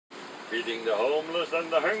feeding the homeless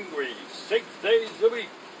and the hungry 6 days a week.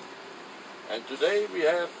 And today we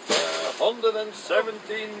have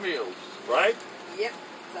 117 meals, right? Yep.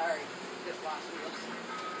 Sorry. Just lost meals.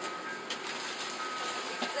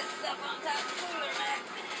 Set stuff on top of the cooler, Matt.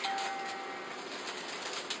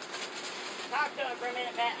 Talk to him for a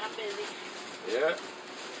minute, Matt. I'm busy. Yeah.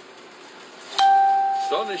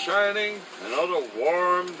 Sun is shining, another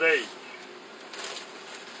warm day.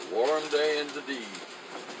 Warm day indeed.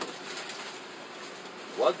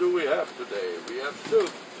 What do we have today? We have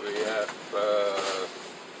soup. We have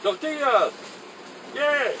tortillas.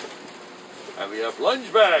 Yeah. And we have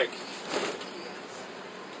lunch bags.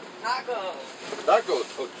 Tacos. Tacos.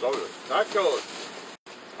 Oh, sorry. Tacos.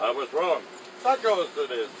 I was wrong. Tacos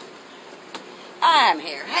it is. I'm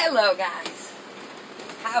here. Hello, guys.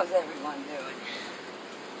 How's everyone doing?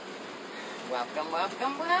 Welcome,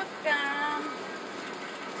 welcome, welcome.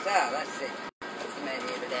 So, let's see. What's the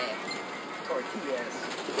menu today? Tortillas.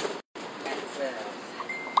 That's,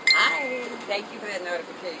 hi. Thank you for that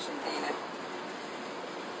notification, Dina.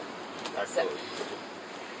 Tacos. So,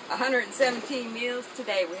 117 meals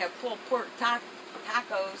today. We have pulled pork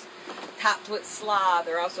tacos topped with slaw.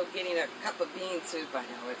 They're also getting a cup of bean soup. I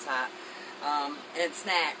know it's hot. And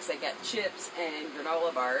snacks. They got chips and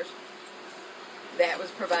granola bars. That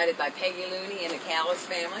was provided by Peggy Looney and the Callis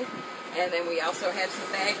family. And then we also have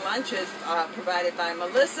some bag lunches provided by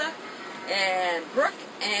Melissa and Brooke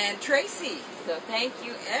and Tracy. So thank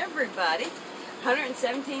you, everybody.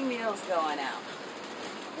 117 meals going out.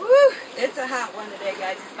 Woo! It's a hot one today,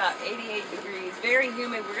 guys. It's about 88 degrees. Very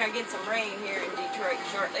humid. We're going to get some rain here in Detroit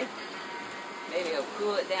shortly. Maybe it'll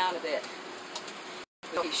cool it down a bit.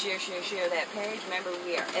 Share that page. Remember,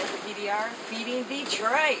 we are FDDR Feeding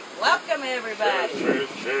Detroit. Welcome, everybody. Share.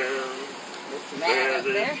 Mr. Matt up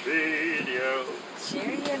there. Video.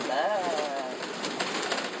 Share your love.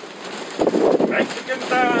 Mexican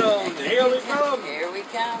town. Here we come. Here we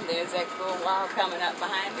come. There's that cool wall coming up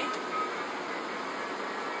behind me.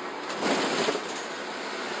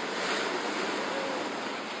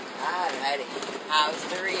 Alrighty. How's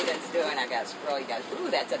Dorita's doing? I got to scroll, you guys. Ooh,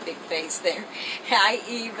 that's a big face there. Hi,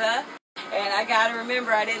 Eva. And I got to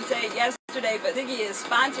remember, I didn't say it yesterday, but Ziggy is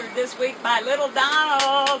sponsored this week by Little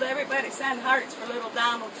Donald. Everybody send hearts for Little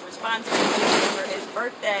Donald for sponsoring him for his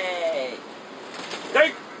birthday.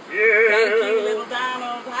 Thank you. Thank you, Little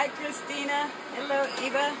Donald. Hi, Christina. Hello,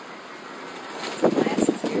 Eva. Some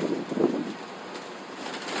glasses here.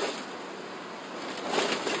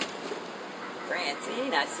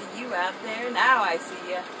 Francine, I see you out there. Now I see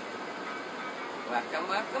you. Welcome,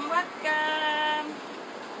 welcome, welcome.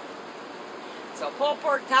 So pulled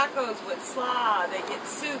pork tacos with slaw. They get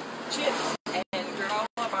soup, chips, and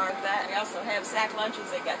granola bars. We also have sack lunches.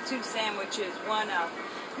 They got 2 sandwiches, one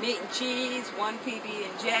meat and cheese, one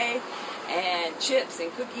PB&J, and chips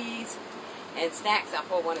and cookies and snacks. I'll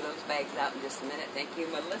pull one of those bags out in just a minute. Thank you,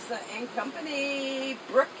 Melissa and company,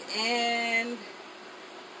 Brooke and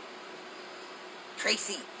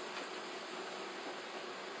Tracy.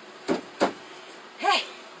 Hey.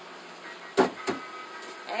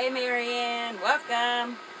 Hey, Marianne.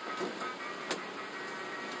 Welcome.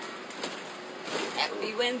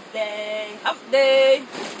 Happy Wednesday. Hump day.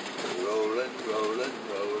 Rolling, rolling,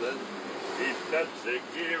 rolling. Keep that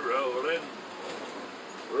Ziggy rolling.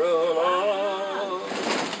 Roll on.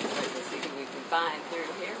 Let's see who we can find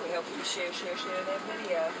through here. We hope you share that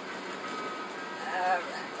video. All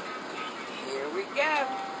right. Here we go.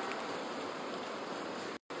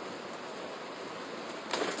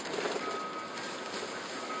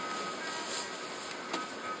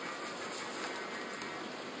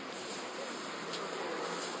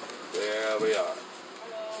 There we are.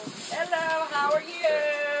 Hello, how are you?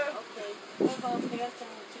 Okay.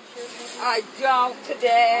 I don't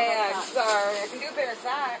today. I'm sorry. I can do a pair of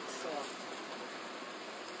socks.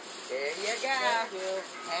 There you go. Thank you.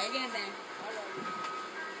 Hang in there.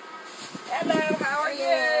 Hello, how are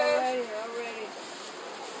you? Alrighty.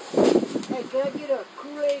 Hey, can I get a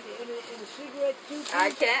Kool-Aid and a cigarette too, please?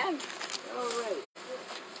 I can. Alright.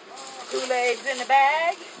 Kool-Aid's in the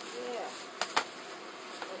bag. Yeah.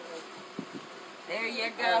 There you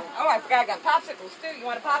go. Oh, I forgot I got popsicles too. You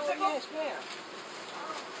want a popsicle? Oh, yes, ma'am.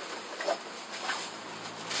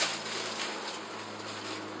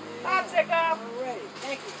 Popsicle. Alrighty.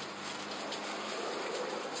 Thank you.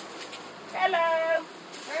 Hello.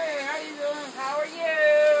 Hey, how you doing? How are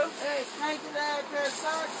you? Hey, can I get a pair of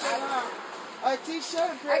socks and a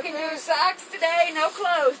t-shirt? I can do socks today. No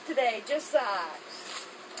clothes today. Just socks.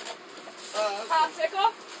 Okay.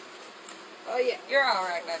 Popsicle? Oh, yeah. You're all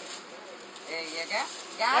right, baby. There you go.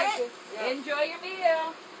 Got Thank it? you. Yeah. Enjoy your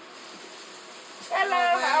meal.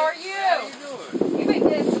 Hello, how are you?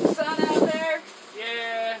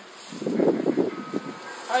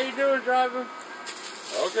 you doing, driver?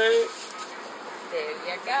 Okay. There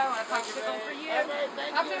you go. A popsicle for you. Okay,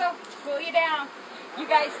 thank you. Popsicle, cool you down. You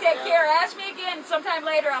guys take care. Ask me again sometime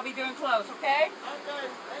later. I'll be doing clothes, okay? Okay,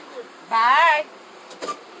 thank you. Bye.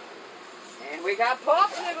 And we got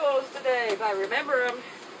popsicles today, if I remember them.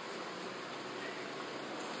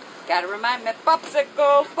 Gotta remind me,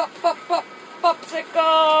 popsicles,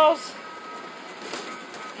 popsicles.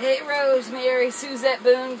 Hey, Rosemary, Suzette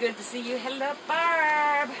Boone, good to see you. Hello,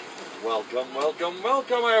 Barb. Welcome, welcome,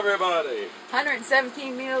 welcome, everybody.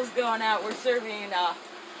 117 meals going out. We're serving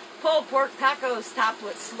pulled pork tacos topped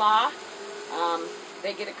with slaw.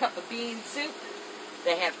 They get a cup of bean soup.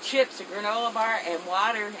 They have chips, a granola bar, and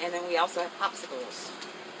water. And then we also have popsicles.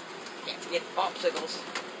 Can't forget the popsicles.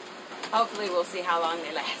 Hopefully we'll see how long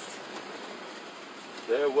they last.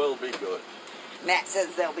 They will be good. Matt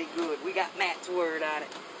says they'll be good. We got Matt's word on it.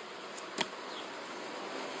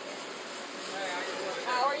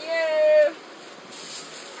 How are you?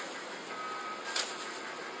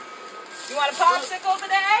 You want a popsicle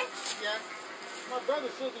today? Yeah. My brother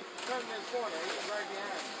said he turned this corner. He's right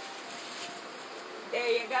behind.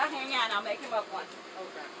 There you go. Hang on. I'll make him up one.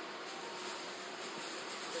 Okay.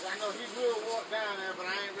 Because I know he will walk down there, but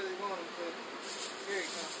I ain't really want him to. Here he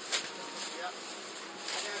comes. Yep.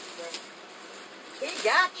 I got you, brother. He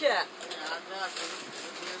gotcha. Yeah, I got you.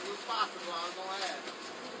 If it was possible, I was going to ask.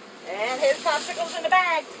 And his popsicle's in the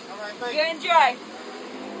bag. All right, thank You you. enjoy.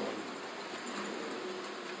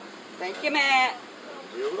 Thank you, Matt.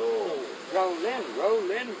 Yo. Rolling,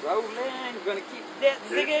 rolling, rolling. We're going to keep that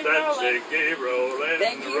Keep ziggy that rolling. ziggy rolling.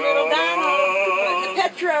 Thank you, little Donald, for putting the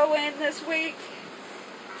Petro in this week.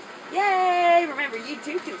 Yay! Remember, you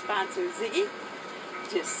too can sponsor Ziggy.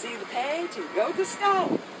 Just see the page and go to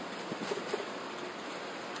Stone.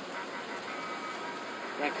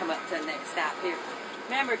 Gonna come up to the next stop here.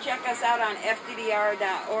 Remember, check us out on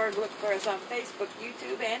FDDR.org. Look for us on Facebook,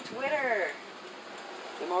 YouTube, and Twitter.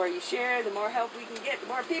 The more you share, the more help we can get, the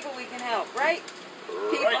more people we can help, right?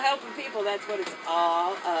 People helping people, that's what it's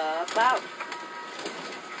all about.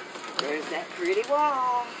 There's that pretty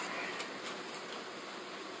wall.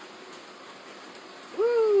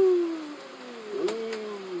 Woo!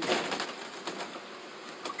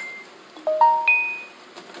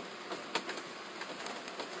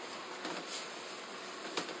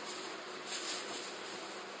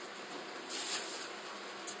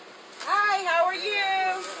 Hi, how are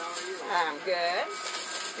you? I'm good.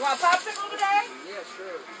 You want a popsicle today? Yeah,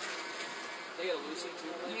 sure. They got a Lucy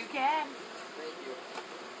too, please? You can. Thank you.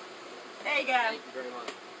 There you go. Thank you very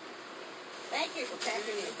much. Thank you for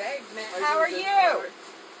packing these bags, man. How are you?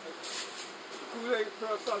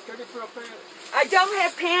 I don't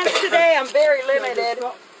have pants today. I'm very limited.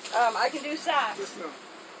 I can do socks.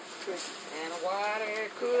 And water,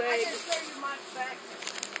 Kool-Aid.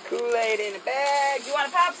 Kool-Aid in a bag. You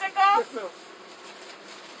want a popsicle?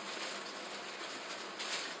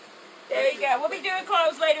 There you go. We'll be doing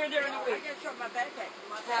clothes later during the week.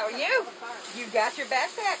 How are you? You got your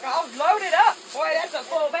backpack all loaded up. Boy, that's a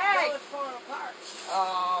full bag.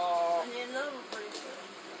 Oh.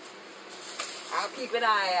 I'll keep an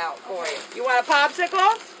eye out for you. You want a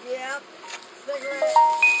popsicle? Yep. Cigarette.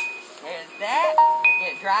 There's that.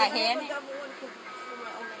 Get dry handy.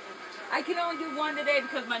 I can only do one today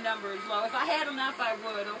because my number is low. If I had enough, I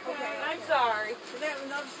would. Okay. I'm sorry. Can they have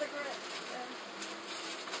another cigarette?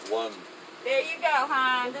 One. There you go,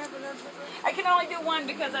 hon. I can only do one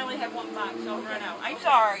because I only have one box, so I'll run out. I'm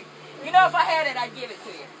sorry. You know, if I had it, I'd give it to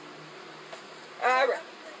you. All right.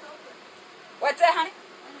 What's that, honey?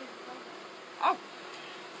 Oh.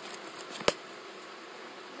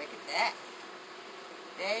 Look at that.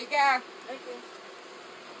 There you go. Thank you.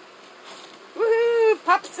 Woohoo!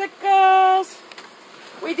 Popsicles!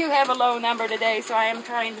 We do have a low number today, so I am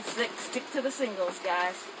trying to stick to the singles,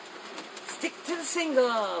 guys. Stick to the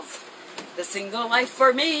singles. The single life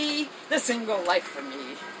for me. The single life for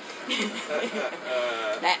me.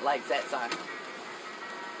 Matt likes that song.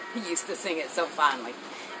 He used to sing it so fondly.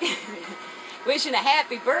 Wishing a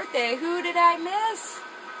happy birthday. Who did I miss?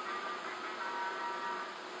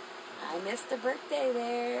 I missed a birthday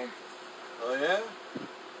there. Oh, yeah?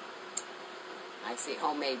 I see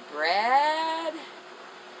homemade bread.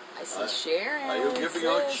 I see Sharon. Are you giving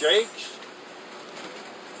out shakes?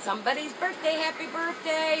 Somebody's birthday. Happy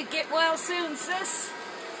birthday. Get well soon, sis.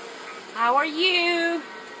 How are you?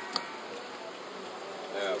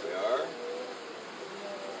 There we are.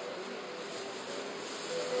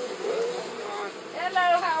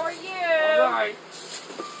 Hello, how are you? All right.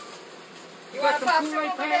 You want a got some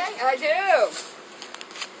popsicle Kool-Aid today? I do.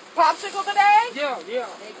 Popsicle today? Yeah. There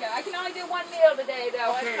you go. I can only do one meal today,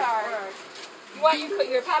 though. Okay, I'm sorry. all right. You want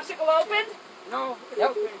your popsicle open? No.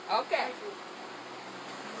 Nope. Okay.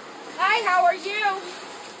 Hi, how are you?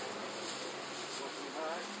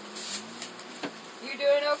 You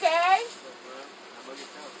doing okay?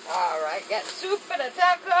 All right, got soup and a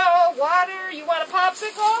taco, water. You want a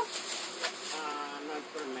popsicle? Not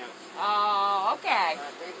for milk. Oh, okay.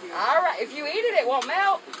 Thank you. All right, if you eat it, it won't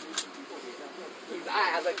melt. His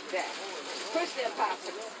eye, look at that. Push that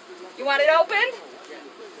popsicle. You want it opened?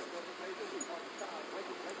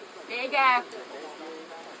 There you go.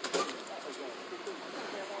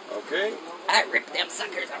 Okay. I ripped them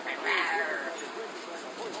suckers open.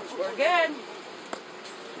 We're good.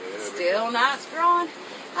 Still not strong.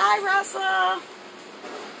 Hi, Russell.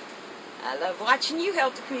 I love watching you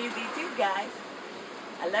help the community too, guys.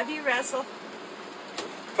 I love you, Russell.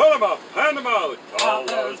 Pull them up, hand them out. All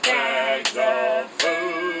those bags of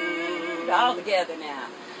food. All together now.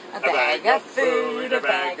 A bag of food, a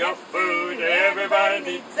bag of food. Everybody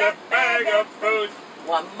needs a bag of food.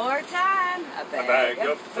 One more time. A bag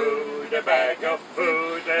of food, a bag of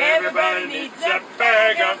food. Everybody needs a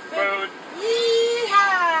bag of food.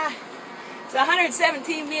 Yeehaw! So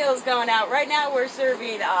 117 meals going out. Right now we're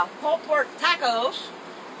serving pulled pork tacos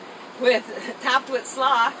topped with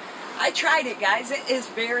slaw. I tried it, guys. It is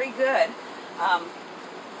very good.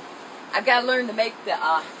 I've got to learn to make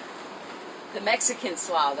the Mexican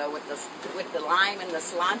slaw though with the lime and the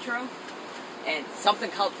cilantro and something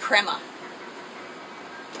called crema.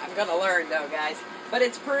 I'm gonna learn though, guys. But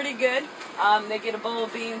it's pretty good. They get a bowl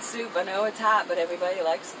of bean soup. I know it's hot, but everybody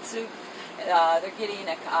likes the soup. They're getting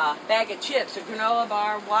a bag of chips, a granola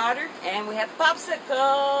bar, water, and we have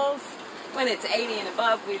popsicles. When it's 80 and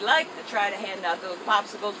above, we like to try to hand out those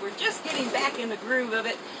popsicles. We're just getting back in the groove of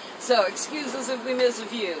it, so excuse us if we miss a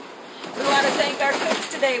few. We want to thank our cooks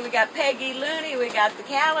today. We got Peggy Looney, we got the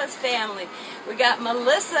Callis family, we got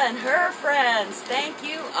Melissa and her friends. Thank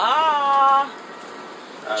you.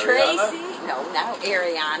 Tracy, no,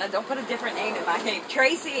 Ariana. Don't put a different name in my name.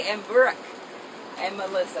 Tracy and Brooke and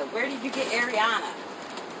Melissa. Where did you get Ariana?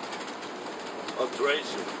 Oh,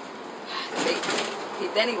 Tracy. See,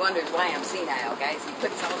 then he wonders why I'm senile, guys. He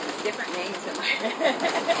puts all these different names in my head.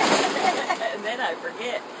 And then I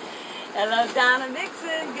forget. Hello, Donna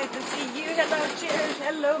Nixon. Good to see you. Hello, Cheers.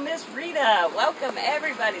 Hello, Miss Rita. Welcome,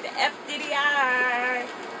 everybody, to FDDR.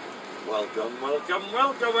 Welcome, welcome,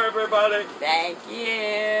 welcome, everybody. Thank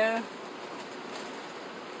you.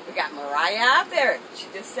 We got Mariah out there. She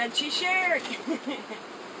just said she shared.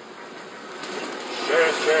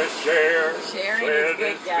 Share, share, share. Sharing Share is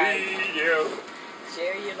good, this guys. video.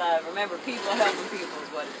 Share your love. Remember, people helping people is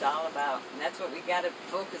what it's all about. And that's what we got to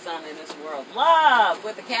focus on in this world. Love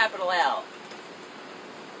with a capital L.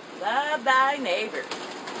 Love thy neighbor.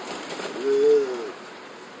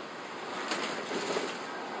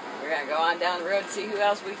 We're going to go on down the road and see who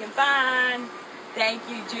else we can find. Thank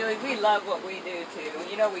you, Julie. We love what we do, too.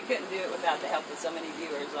 You know, we couldn't do it without the help of so many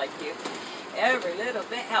viewers like you. Every little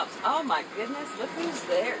bit helps. Oh, my goodness. Look who's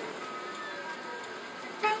there.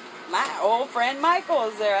 My old friend Michael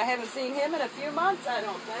is there. I haven't seen him in a few months, I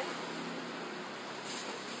don't think.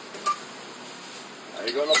 Are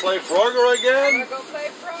you going to play Frogger I'm again? going to go play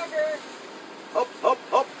Frogger. Hop, hop,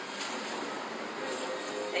 hop.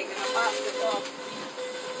 Taking a popsicle.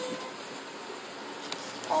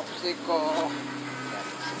 Popsicle.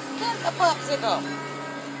 Get the popsicle.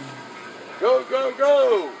 Go, go,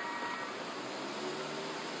 go.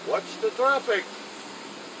 Watch the traffic.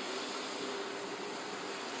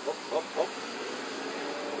 Hop, hop, hop.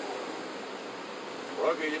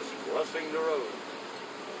 Froggy is crossing the road.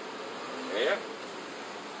 Yeah.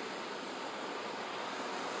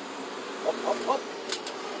 Hop, hop, hop.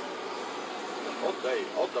 Hot day,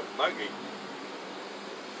 hot and muggy.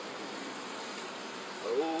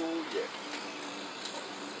 Oh, yeah.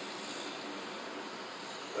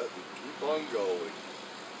 Let me keep on going.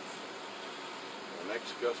 The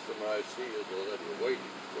next customer I see is a little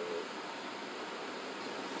waiting, so...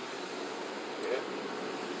 Yeah.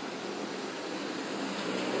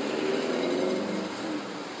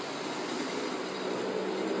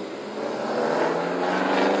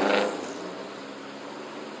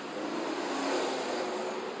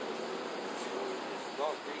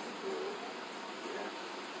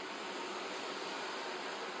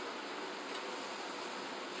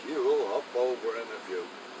 You'll hop over in a few.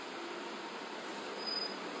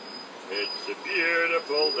 It's a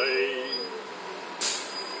beautiful day.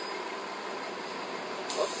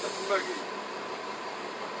 Up the buggy.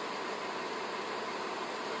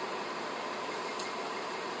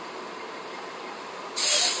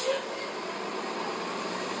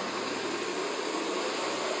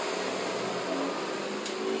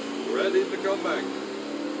 ready to go back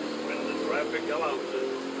when the traffic allows it.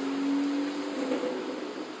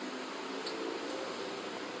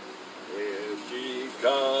 Here she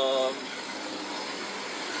comes.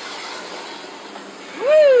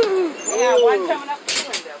 Woo! Yeah, Woo. one coming up the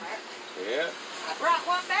window, man. Yeah. I brought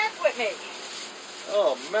one back with me.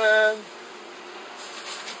 Oh, man.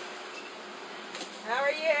 How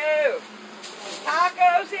are you?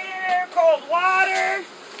 Tacos here, cold water.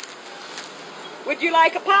 Would you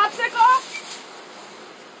like a popsicle?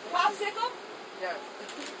 Popsicle? Yes.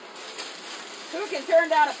 Who can turn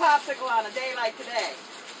down a popsicle on a day like today?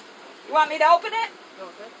 You want me to open it?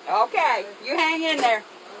 Okay, you hang in there.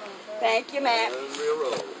 Thank you, ma'am. And we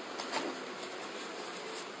roll.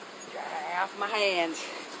 Dry off my hands.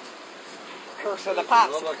 Curse of the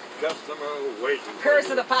popsicle. Another customer waiting. Curse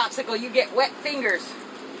of the popsicle, you get wet fingers.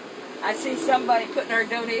 I see somebody putting our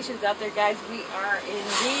donations out there, guys. We are in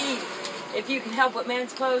need. If you can help with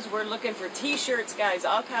men's clothes, we're looking for t-shirts, guys.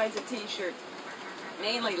 All kinds of t-shirts.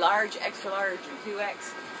 Mainly large, extra large, and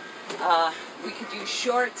 2X. We could use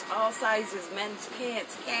shorts, all sizes, men's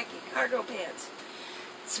pants, khaki, cargo pants,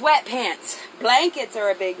 sweatpants. Blankets are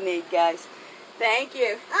a big need, guys. Thank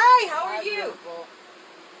you. Hi, how are you?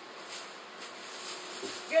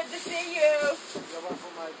 Good to see you.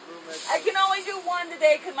 I can only do one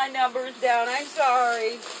today because my number's down. I'm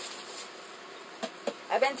sorry.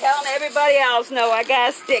 I've been telling everybody else, no, I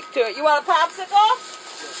gotta stick to it. You want a popsicle?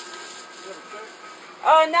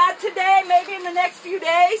 Not today, maybe in the next few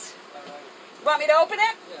days. Want me to open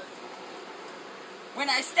it? When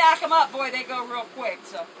I stack them up, boy, they go real quick.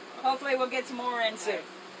 So hopefully we'll get some more in soon.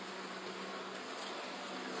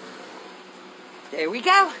 There we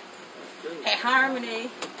go. Hey, Harmony,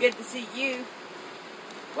 good to see you.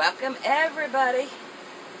 Welcome, everybody.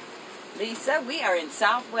 Lisa, we are in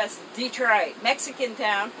Southwest Detroit, Mexican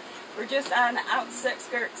town. We're just on the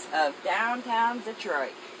outskirts of downtown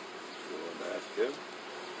Detroit. Good.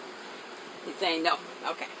 He's saying no.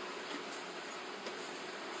 Okay.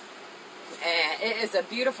 And it is a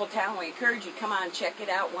beautiful town. We encourage you, come on, check it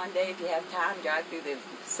out one day if you have time. Drive through. There's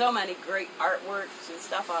so many great artworks and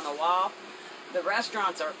stuff on the wall. The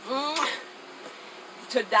restaurants are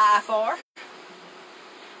to die for.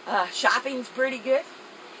 Shopping's pretty good.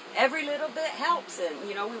 Every little bit helps, and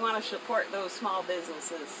you know we want to support those small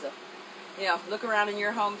businesses. So, you know, look around in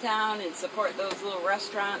your hometown and support those little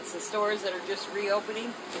restaurants and stores that are just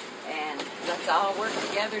reopening, and let's all work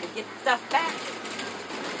together to get stuff back.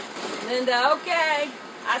 Linda, okay,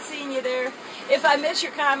 I seen you there. If I miss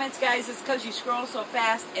your comments, guys, it's because you scroll so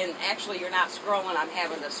fast, and actually you're not scrolling. I'm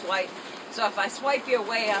having to swipe. So if I swipe you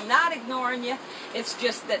away, I'm not ignoring you. It's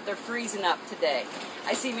just that they're freezing up today.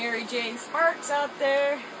 I see Mary Jane Sparks out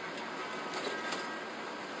there.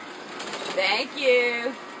 Thank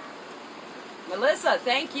you. Melissa,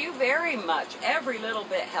 thank you very much. Every little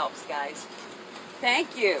bit helps, guys.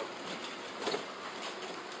 Thank you.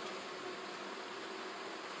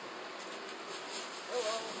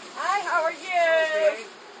 Hello. Hi, how are you? Okay.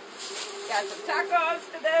 Got some tacos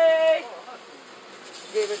today.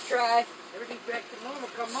 Give it a try. Everything's back to normal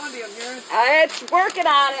come Monday, I'm hearing. It's working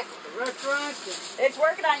on it. The restaurants and It's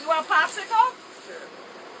working on it. You want a popsicle? sure.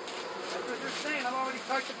 That's what they're saying. I've already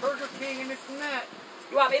talked to Burger King and this and that.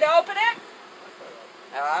 You want me to open it?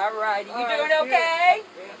 All right. You All right, doing let's do it. okay?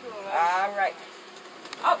 Yeah, All right.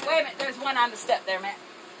 Oh, wait a minute. There's one on the step there, Matt.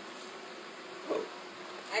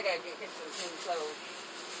 I gotta get some things closed.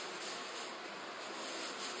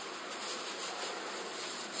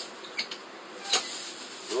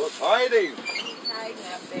 Who's hiding? Hiding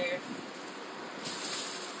up there.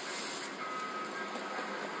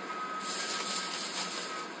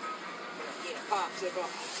 Get a popsicle.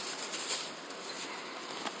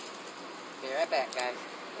 Be right back, guys.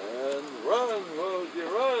 And run, Rosie,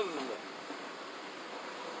 run.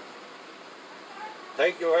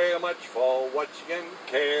 Thank you very much for watching and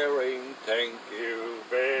caring. Thank you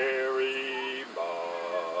very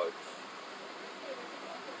much.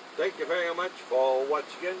 Thank you very much for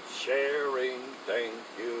watching and sharing. Thank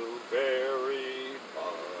you very much.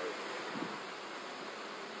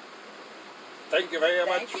 Thank you very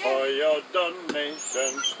Thank much you. for your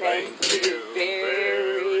donations. Thank you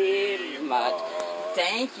very much.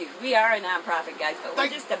 Thank you. We are a nonprofit, guys, but we're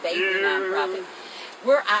Thank just a baby you. nonprofit.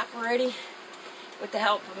 We're operating with the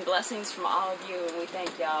help and blessings from all of you, and we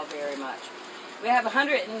thank y'all very much. We have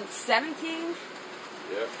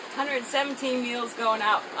 117 meals going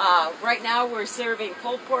out. Right now we're serving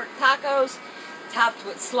pulled pork tacos topped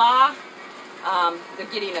with slaw. They're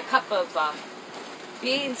getting a cup of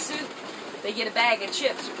bean soup. They get a bag of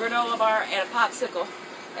chips, a granola bar, and a popsicle.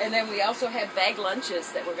 And then we also have bag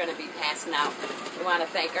lunches that we're going to be passing out. We want to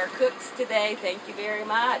thank our cooks today. Thank you very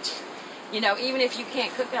much. You know, even if you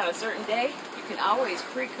can't cook on a certain day, you can always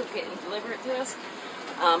pre-cook it and deliver it to us,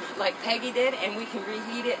 like Peggy did, and we can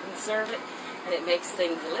reheat it and serve it, and it makes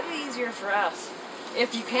things a little easier for us.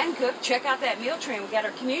 If you can cook, check out that meal train. We got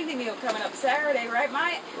our community meal coming up Saturday, right,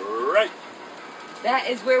 Mike? Right. That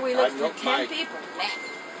is where we look for not 10 Mike. people.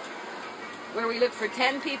 Where we look for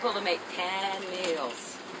 10 people to make 10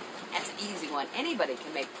 meals. That's an easy one. Anybody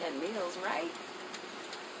can make 10 meals, right?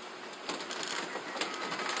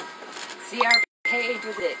 See our page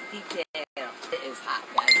with it detail. It is hot,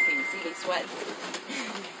 guys. Can you see me sweating?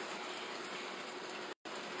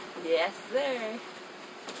 Yes, sir.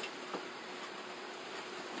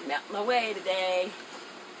 Melting away today.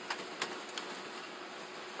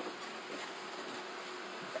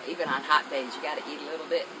 Even on hot days, you got to eat a little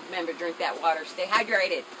bit. Remember, drink that water. Stay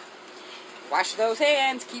hydrated. Wash those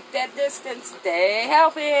hands. Keep that distance. Stay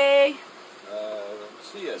healthy. Don't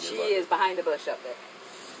see anybody. She is behind the bush up there.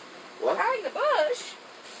 What? Behind the bush?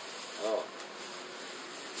 Oh.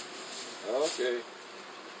 Okay.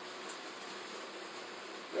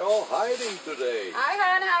 You're all hiding today. Hi,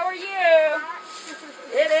 hon. How are you?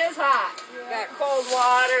 It is hot. Got cold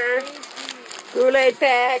water. Kool-Aid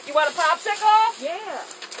pack. You want a popsicle? Yeah.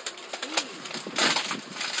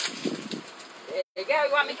 There you go.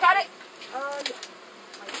 You want me to cut it? Yeah.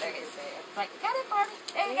 It's like, cut it for me.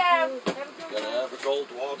 There you go. Can I have a cold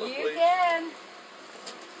water, You please? can.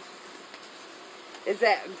 Is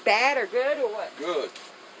that bad or good or what? Good.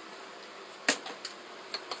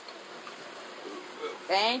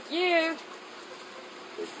 Thank you.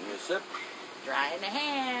 Taking a sip Drying the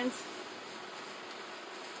hands.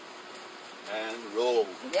 and roll.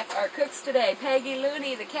 Yep, our cooks today, Peggy,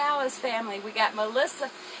 Looney, the Callis family. We got Melissa,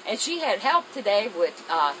 and she had help today with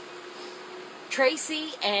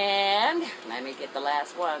Tracy and, let me get the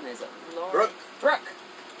last one, is it Laura? Brooke. Brooke.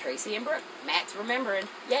 Tracy and Brooke. Matt's remembering.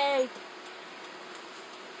 Yay.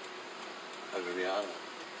 Adriana.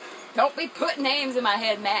 Don't be putting names in my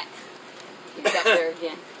head, Matt. He's up there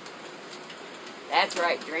again. That's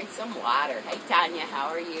right, drink some water. Hey, Tanya, how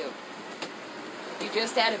are you? You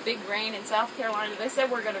just had a big rain in South Carolina. They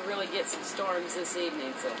said we're going to really get some storms this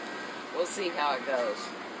evening, so we'll see how it goes.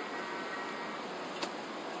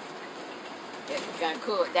 It's going to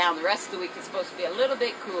cool it down. The rest of the week is supposed to be a little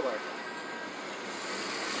bit cooler.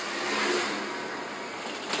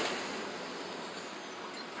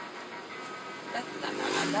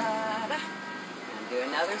 Do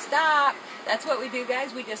another stop. That's what we do,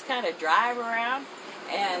 guys. We just kind of drive around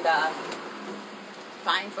and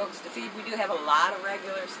find folks to feed. We do have a lot of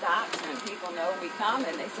regular stops, and people know we come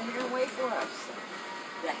and they sit here and wait for us.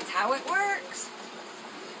 So that's how it works.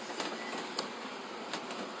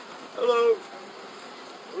 Hello.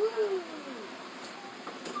 Woo.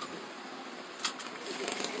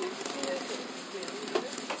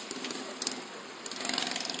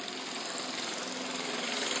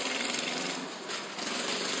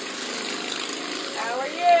 How are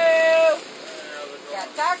you? Got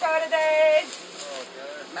taco today.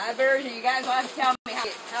 My version. You guys will have to tell me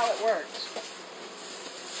how it works.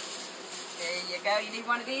 There you go. You need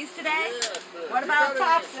one of these today? Yes, sir. What about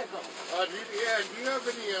popsicle? Do you have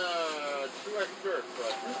any 2X shirts?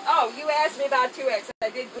 Oh, you asked me about 2X. I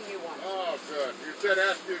did give you one. Oh, good. You said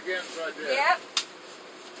ask you again, so I did. Yep.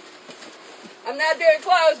 I'm not doing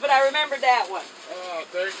clothes, but I remembered that one. Oh,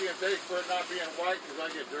 thank you, and thanks for it not being white, because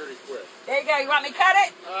I get dirty quick. There you go. You want me to cut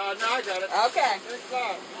it? No, I got it. Okay. Thanks a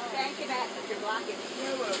lot. Thank you, Matt. You're blocking it.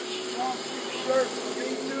 You have a long shirt for me,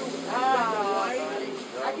 too. Oh,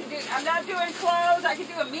 I can do. I'm not doing clothes. I can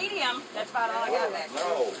do a medium. That's about all I got back.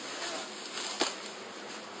 No.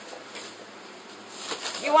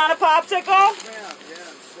 You want a popsicle? Yeah,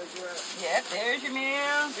 cigarette. Yep. There's your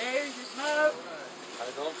meal. There's your smoke. I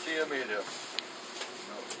don't see a medium.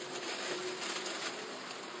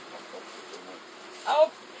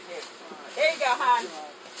 Oh, here. There you go, hon.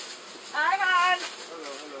 Hi, hon.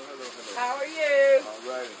 Hello. How are you? All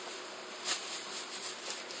righty.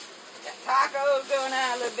 Got tacos going on,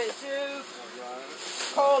 a little bit of soup, All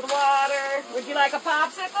right. cold water. Would you like a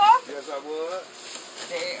popsicle? Yes, I would.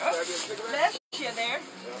 There. Can I be a cigarette? Bless you there.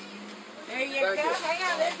 There you Thank go. you. Hang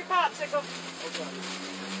on, there's your popsicle. Okay.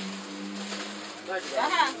 Thank you.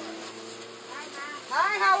 Uh-huh.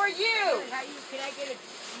 Hi, how are you? Can I get a,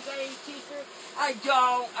 you got any t-shirts? I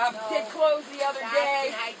don't. I did clothes the other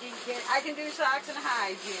day. Hygiene kit? I can do socks and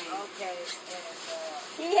hygiene. Okay, and,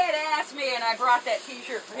 He had asked me, and I brought that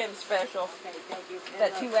t-shirt for him special. okay, thank you.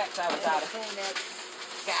 That 2X I was out of. And,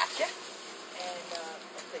 Gotcha. and,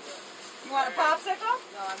 let's see, You You want a popsicle?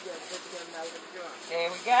 No, I'm good. Put it in now. Go on. There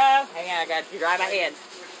we go. Hang on, I got to dry my hands.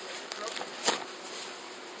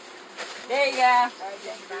 There you go. All right,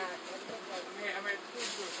 get back. I'm at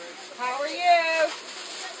food. How are you?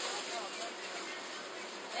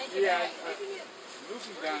 Thank you, Yeah. Matt.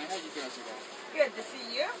 Lucy's down. How you doing today? Good to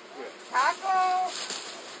see you. Good. Taco,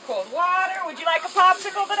 cold water. Would you like a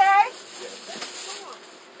popsicle today? Excuse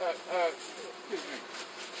me.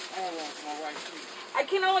 I have one for my wife, too. I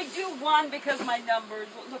can only do one because my numbers.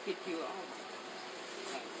 Look at you. Oh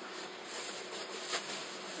my.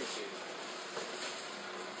 Appreciate it.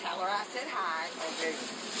 Tell her I said hi. Okay.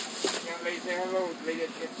 Young lady, say hello. Lady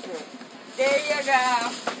at the store. There you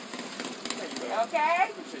go. Thank you, man.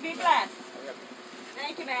 Okay? Be blessed. Yep.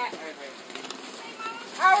 Thank you, Matt. All right, man.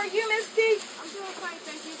 How are you, Miss T? I'm doing fine,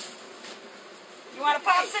 thank you. You want a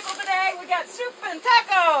popsicle today? We got soup and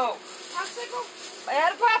taco. Popsicle? I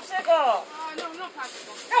had a popsicle. No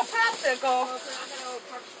popsicle. No popsicle. Okay, I got a old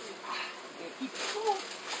Park Street. Keep it cool.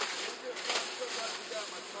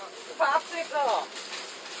 Popsicle.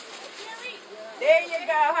 Jerry. There you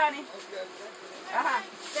go, honey. Okay. Uh-huh.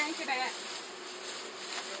 Thank you, Matt.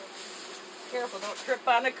 Careful, don't trip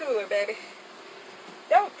on the cooler, baby.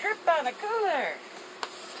 Don't trip on the cooler.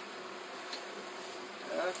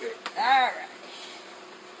 Okay. All right.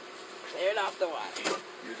 Cleared off the water.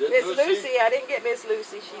 You did, Miss Lucy, I didn't get Miss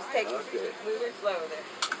Lucy. She's taking Okay. moving slow there.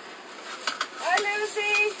 Hi,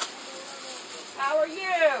 Lucy. How are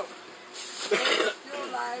you? Still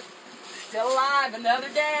alive. Still alive. Another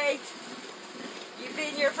day. You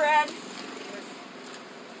been your friend?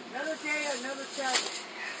 Another day, another challenge.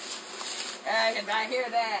 I hear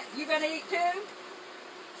that. You gonna eat too?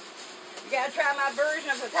 You gotta try my version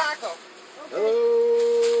of the taco.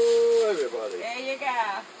 Hello, everybody. There you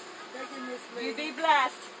go. Thank you, Miss You Lady. be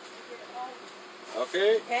blessed.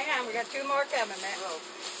 Okay. Hang on, we got two more coming, man. Hello.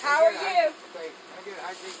 How are you?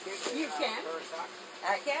 I think You can.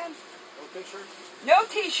 I can. No t-shirts? No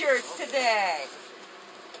t-shirts today.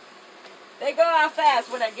 They go out fast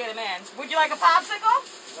when I get them in. Would you like a popsicle?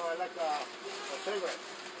 No, I like a cigarette.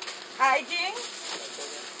 Hygiene.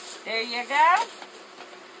 There you go.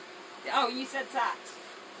 Oh, you said socks.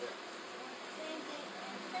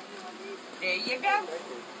 There you go.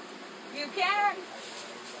 You can.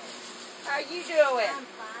 How you doing? I'm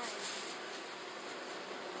fine.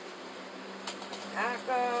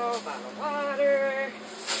 Taco, bottle of water,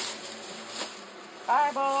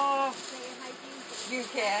 Bible. You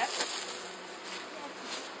can.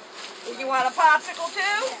 You want a popsicle too?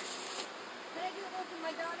 Can I do one for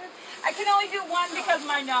my daughter? I can only do one because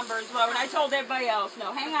my number is low, and I told everybody else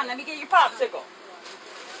no. Hang on, let me get your popsicle.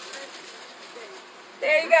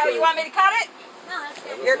 There you go. You want me to cut it? No, that's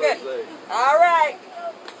good. You're good. All right.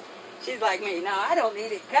 She's like me. No, I don't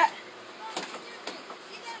need it cut.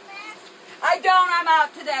 You got a mask? I don't. I'm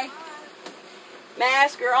out today.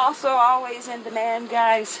 Masks are also always in demand,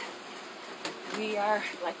 guys. We are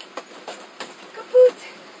like kaput.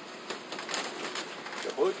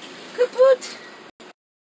 Kaput. Kaput.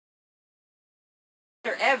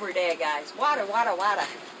 Water every day, guys. Water, water, water.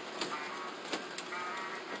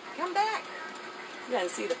 Come back. You gotta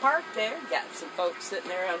see the park there. Got some folks sitting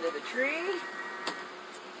there under the tree.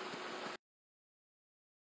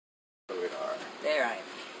 There we are. There I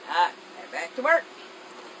am. Back to work.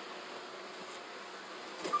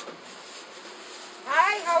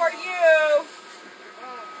 Hi, how are you?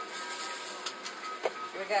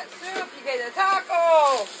 We got soup, you get a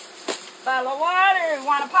taco, bottle of water. You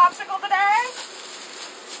want a popsicle today?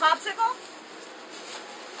 Popsicle?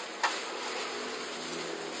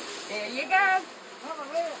 There you go.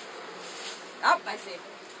 Oh, I see.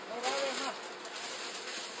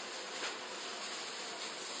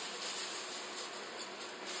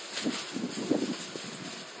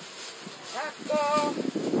 Taco,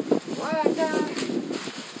 water,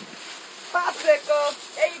 popsicle.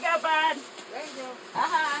 There you go, bud. Thank you.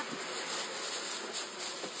 Uh-huh.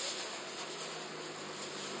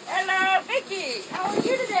 Hello, Vicky. How are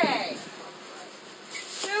you today?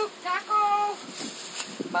 Soup, taco,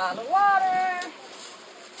 bottle of water.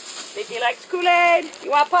 Vicky likes Kool-Aid.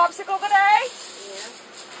 You want popsicle today? Yeah.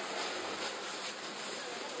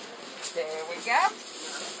 There we go.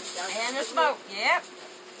 And the smoke. Yep.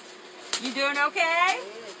 You doing okay?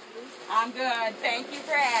 I'm good. Thank you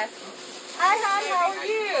for asking. Hi, hon. How are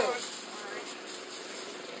you?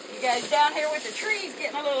 You guys down here with the trees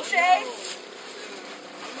getting a little shade?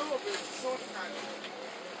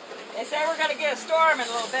 They say we're going to get a storm in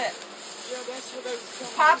a little bit.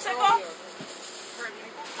 Popsicle?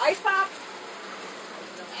 Ice pop?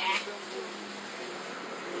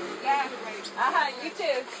 Yeah. Uh-huh, you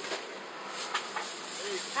too.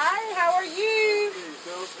 Hi, how are you?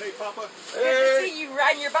 Hey, Papa. Good to see you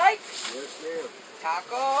riding your bike. Yes, ma'am.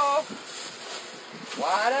 Taco.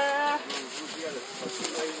 Water.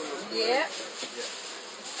 Yep.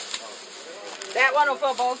 That one will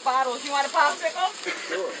fill both bottles. You want a popsicle?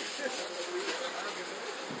 Sure.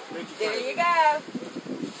 There you go.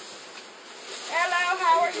 Hello,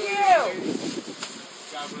 how are you?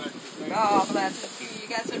 God bless you. God bless you. You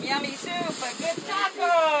got some yummy soup, a good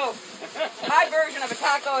taco. My version of a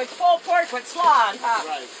taco is pulled pork with slaw on top.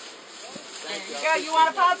 Right. There you go. You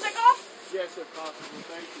want a popsicle? Yes, if possible.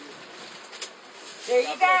 Thank you. There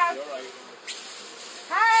you go. All right.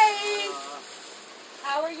 Hi.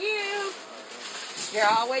 How are you?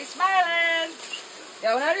 You're always smiling.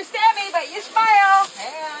 Don't understand me, but you smile.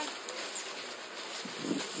 Hang on.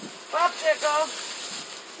 Popsicle.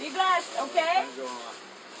 Be blessed, okay?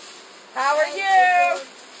 How are you?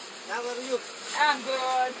 How are you? I'm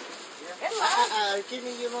good. Hello. Give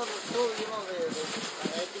me, the two, give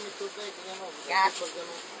me 2 bags, Gotcha. the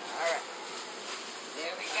All right.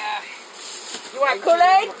 There we go. You want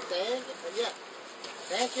Kool-Aid? Thank you. Yeah.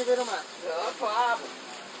 Thank you very much. No problem.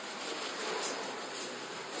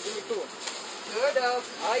 Give me 2. Good though.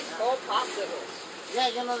 Ice cold popsicles. Yeah,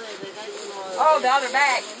 the guy, Oh, the other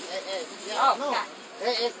bag. Yeah, Oh, no.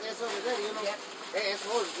 okay. It's over there, Yep. It's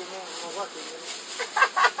old, what,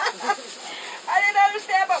 I didn't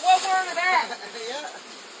understand but one word of that. Yeah.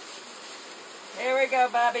 Here we go,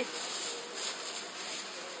 Bobby.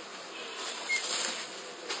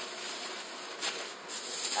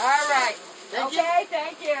 All right. Thank Okay,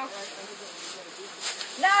 thank you.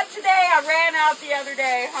 Not today. I ran out the other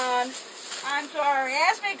day, hon. I'm sorry.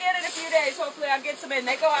 Ask me again in a few days. Hopefully I'll get some in.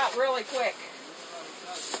 They go out really quick.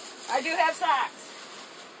 I do have socks.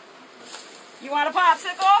 You want a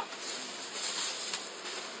popsicle?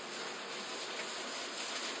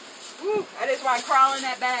 Woo, I just want to crawl in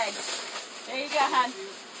that bag. There you go, hon.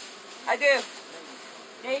 I do.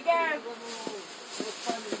 There you go.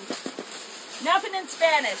 Nothing in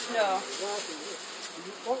Spanish, no.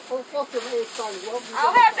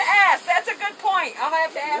 I'll have to ask. That's a good point. I'll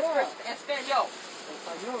have to ask for Espanol.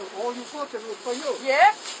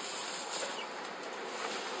 Yep.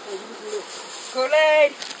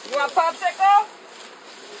 Kool-Aid. You want popsicle?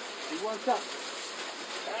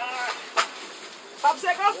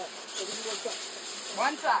 Popsicle?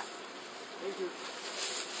 One shot.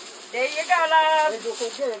 There you go, love.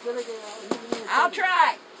 I'll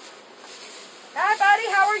try. Hi, buddy.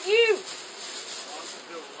 How are you?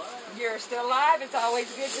 You're still alive. It's always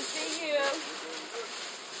good to see you.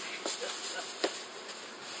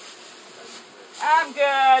 I'm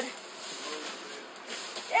good.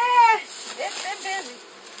 Yeah, it's been busy.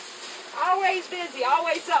 Always busy.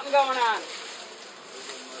 Always something going on.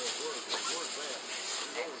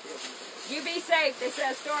 You be safe. They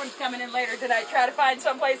said a storm's coming in later tonight. Try to find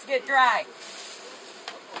someplace to get dry.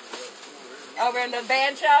 Over in the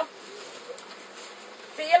band show.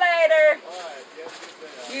 See you later.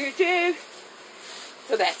 You too.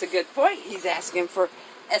 So that's a good point. He's asking for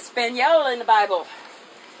Espanol in the Bible.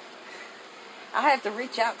 I'll have to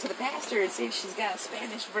reach out to the pastor and see if she's got a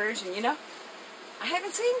Spanish version, you know? I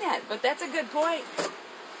haven't seen that, but that's a good point.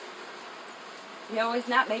 You know, it's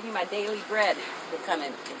not maybe my daily bread will come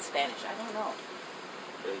in Spanish. I don't know.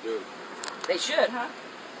 They do. They should, huh?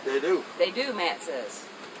 They do. They do, Matt says.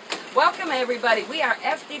 Welcome, everybody. We are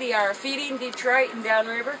FDDR Feeding Detroit and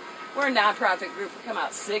Downriver. We're a nonprofit group. We come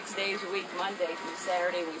out 6 days a week, Monday through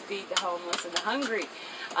Saturday. We feed the homeless and the hungry.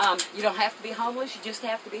 You don't have to be homeless. You just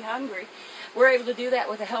have to be hungry. We're able to do that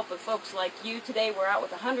with the help of folks like you. Today we're out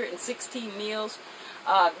with 116 meals.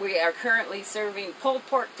 We are currently serving pulled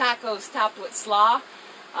pork tacos topped with slaw.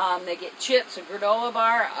 They get chips, a granola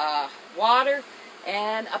bar, water,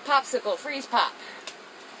 and a popsicle, freeze pop.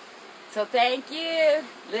 So thank you.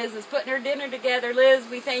 Liz is putting her dinner together. Liz,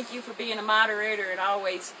 we thank you for being a moderator and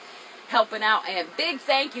always helping out. And big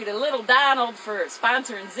thank you to little Donald for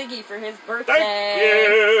sponsoring Ziggy for his birthday. Thank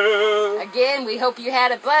you. Again, we hope you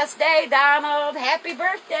had a blessed day, Donald. Happy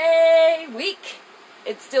birthday week.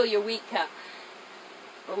 It's still your week, huh?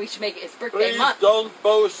 Or we should make it his birthday Please month. don't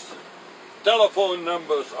post telephone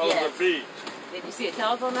numbers on Yes. the feed. Did you see a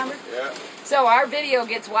telephone number? Yeah. So our video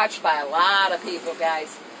gets watched by a lot of people,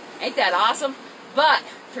 guys. Ain't that awesome? But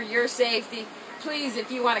for your safety, please,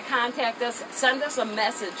 if you want to contact us, send us a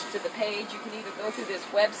message to the page. You can either go through this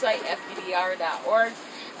website, FDDR.org,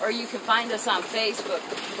 or you can find us on Facebook.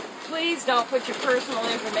 Please don't put your personal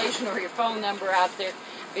information or your phone number out there,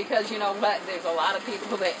 because you know what? There's a lot of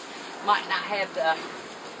people that might not have the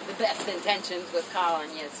best intentions with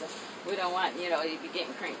calling you. So we don't want, you know, you be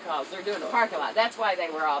getting crank calls. They're doing the parking lot. That's why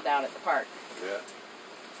they were all down at the park. Yeah.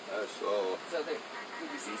 I saw. So did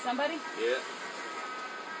you see somebody? Yeah.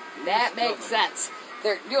 That makes sense.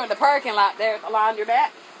 They're doing the parking lot there at the laundromat.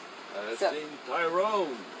 I So- seen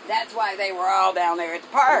Tyrone. That's why they were all down there at the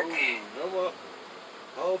park.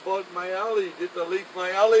 How about my alley? Did they leave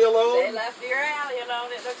my alley alone? They left your alley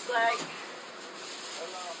alone, it looks like.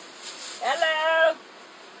 Hello.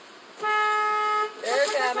 They're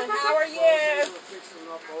coming. How are you?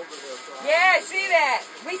 Yeah, I see that.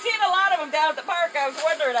 We seen a lot of them down at the park. I was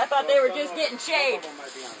wondering. I thought they were just getting shade.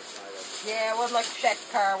 Yeah, we'll look at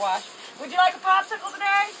the car wash. Would you like a popsicle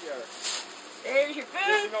today? Sure. There's your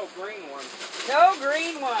food. There's no green one. No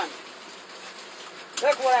green one.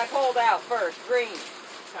 Look what I pulled out first. Green.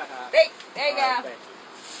 Hey, there you go.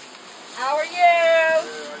 How are you? Hey,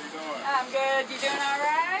 how you doing? I'm good. You doing all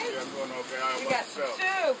right? Yeah, I'm doing okay. How We about got some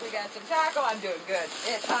yourself? soup. We got some taco. I'm doing good.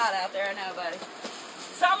 It's hot out there, I know, buddy.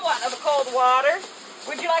 Somewhat of a cold water.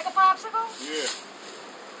 Would you like a popsicle? Yeah.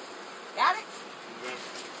 Got it?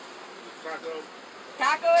 Taco.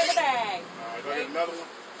 Taco in the bag. Alright, do I get another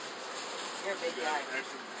one? You're a big Yeah, guy.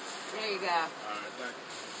 extra. There you go. Alright, thank you.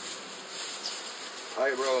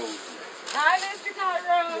 Tyrone. Hi, Mr.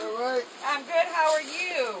 Tyrone. You all right? I'm good. How are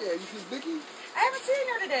you? Yeah, you see Vicky? I haven't seen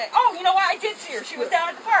her today. Oh, you know what? I did see her. She was down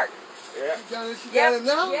at the park. Yeah. She down there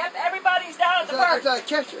now? Yep, everybody's down at the I park. tried to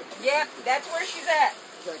catch her. Yep, that's where she's at.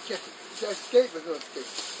 I tried to catch her. She tried to escape, but no escape.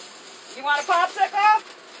 You want a popsicle?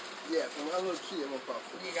 Yeah, from my little kid, I'm gonna pop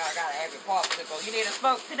it. You gotta have your popsicle. You need a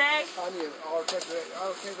smoke today? I need all kinds of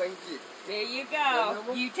I can get. There you Remember?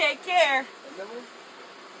 go. You take care. Remember?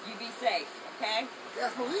 You be safe, okay?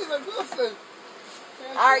 That's what he's like, Wilson.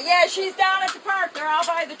 All right, yeah, she's down at the park. They're all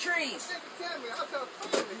by the trees. Tell me, I'll tell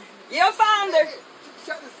her. You'll find her. She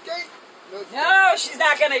tried to escape. No, she's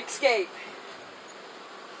not gonna escape.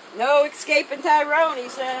 No escaping Tyrone, he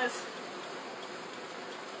says.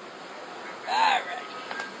 All right.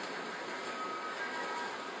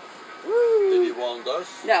 Did he want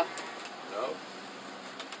us? No. No.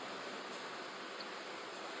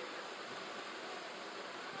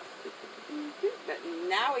 But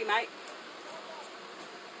now we might.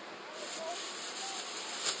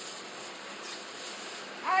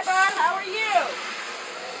 Hi, Bob. How are you?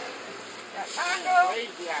 Got Congo.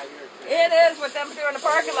 Crazy out here. It is with them doing the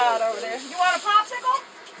parking lot over there. You want a popsicle?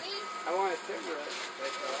 I want a cigarette.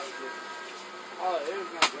 Oh, there's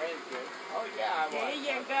no grandkid. Oh, yeah, I want There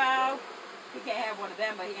you go. He can't have one of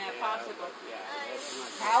them, but he can have a popsicle. Yeah,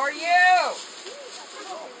 that's my How are you?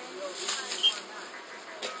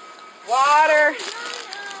 Water.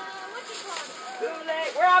 Kool-Aid.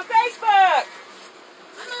 We're on Facebook.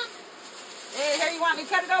 Hey, here, you want me to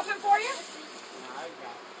cut it open for you?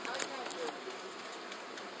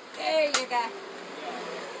 There you go.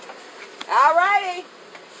 All righty.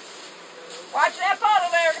 Watch that bottle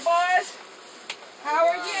there, boys. How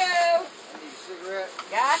are you? I need a cigarette.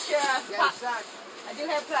 Gotcha. You got a sock? I do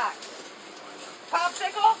have socks.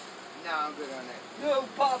 Popsicle? No, I'm good on that. No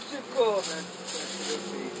popsicle.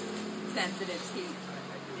 Sensitive Sensitive teeth.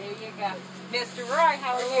 There you go. Mr. Roy,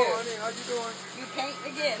 how are Hello, you? honey. How you doing? You painting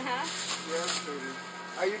again, huh? Yeah, sweetie.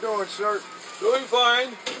 How you doing, sir? Doing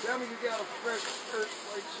fine. Tell me you got a fresh shirt,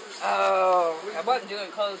 white shirt. Oh, I wasn't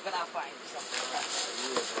doing clothes, but I'll find you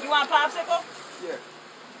something. You want a popsicle? Yeah.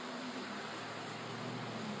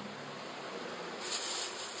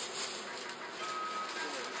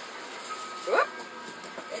 Whoop.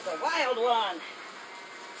 It's a wild one.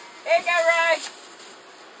 There you go, Roy.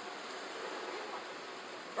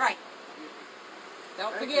 Right.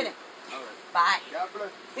 Don't Thank forget you. it. Bye. God bless.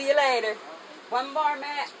 See you later. One more,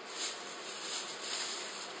 Matt.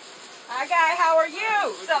 Hi, guy. How are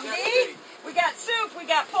you? Something to eat? We got soup. We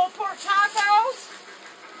got pulled pork tacos,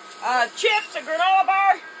 chips, a granola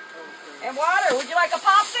bar, and water. Would you like a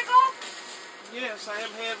popsicle? Yes, I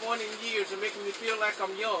haven't had one in years. It's making me feel like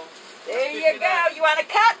I'm young. There you go. You want a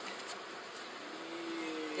cut?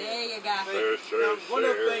 Yeah. There you go. Now, one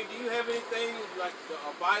other thing, do you have anything like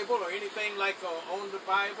a Bible or anything like on the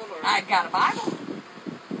Bible? Or I got a Bible.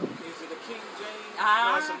 is it a King James?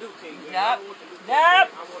 Ah. No, it's a New King James. Nope. I don't want the New King Nope.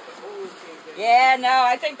 James. I want the old King James. Yeah, no,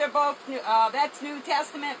 I think they're both new. That's New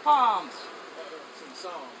Testament Palms. Some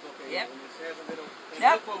Psalms. Okay. Yep. And this hasn't been and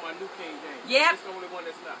Yep. look for my New King James. Yep. It's the only one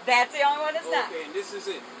that's not. That's the only one that's not. Okay, and this is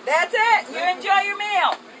it. That's it. You enjoy your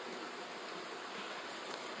meal.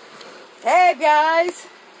 Hey, guys.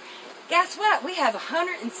 Guess what? We have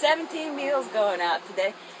 117 meals going out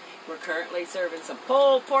today. We're currently serving some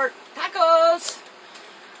pulled pork tacos.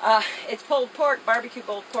 It's pulled pork, barbecue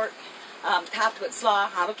pulled pork, topped with slaw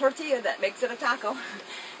on a tortilla that makes it a taco.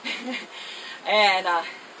 And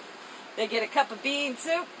they get a cup of bean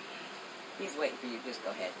soup. He's waiting for you. Just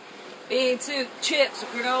go ahead. bean soup, chips,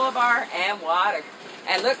 granola bar, and water.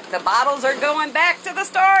 And look, the bottles are going back to the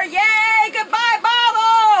store. Yay! Goodbye,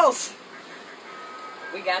 bottles!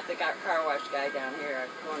 We got the car wash guy down here at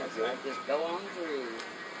the corner, so I just go on through.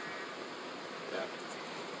 Yeah.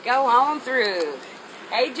 Go on through.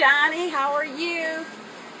 Hey, Johnny, how are you?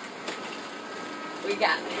 We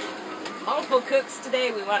got multiple cooks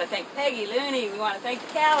today. We want to thank Peggy Looney. We want to thank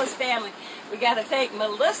the Callis family. We got to thank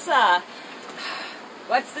Melissa.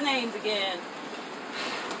 What's the names again?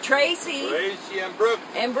 Tracy. Tracy and Brooke.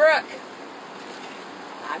 And Brooke.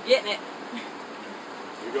 I'm getting it.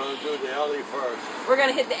 We're going to do the alley first. We're going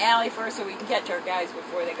to hit the alley first so we can catch our guys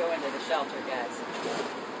before they go into the shelter, guys.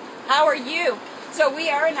 How are you? So we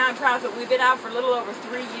are a nonprofit. We've been out for a little over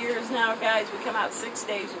 3 years now, guys. We come out 6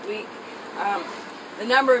 days a week. The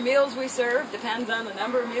number of meals we serve depends on the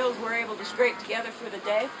number of meals we're able to scrape together for the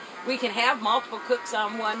day. We can have multiple cooks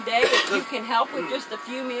on one day. If you can help with just a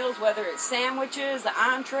few meals, whether it's sandwiches, the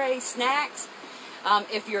entree, snacks.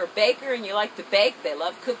 If you're a baker and you like to bake, they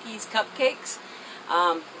love cookies, cupcakes.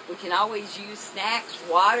 We can always use snacks.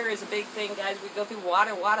 Water is a big thing, guys. We go through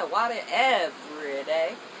water every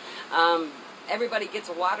day. Everybody gets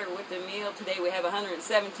water with their meal. Today we have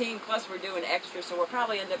 117, plus we're doing extra, so we'll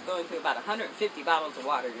probably end up going through about 150 bottles of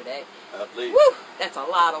water today. At least. Woo! That's a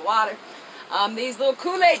lot of water. These little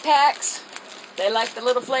Kool-Aid packs, they like the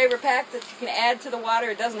little flavor pack that you can add to the water.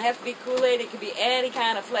 It doesn't have to be Kool-Aid. It can be any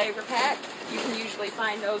kind of flavor pack. You can usually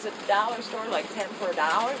find those at the dollar store, like 10 for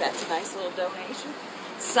 $1. That's a nice little donation.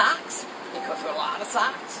 Socks. They go for a lot of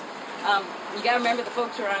socks. You got to remember the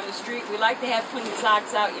folks around the street. We like to have clean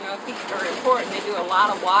socks out. You know, feet are important. They do a lot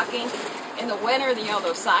of walking. In the winter, you know,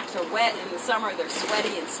 those socks are wet. In the summer, they're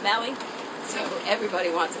sweaty and smelly. So everybody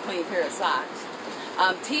wants a clean pair of socks.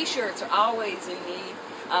 T-shirts are always in need.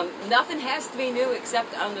 Nothing has to be new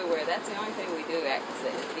except underwear. That's the only thing we do that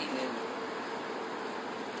has to be new.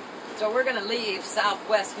 So we're going to leave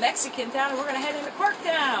Southwest Mexican town and we're going to head into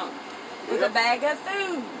Corktown with a bag of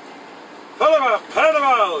food. Pull them out, pull them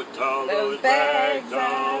out, all those bags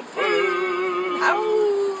of food.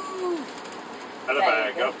 Ow! And a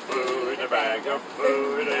bag of food, a bag of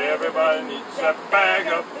food, everybody needs a bag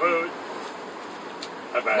of food.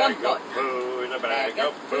 A bag of food, a bag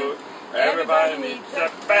of food, everybody needs a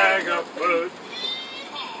bag of food.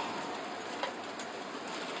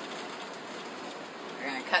 We're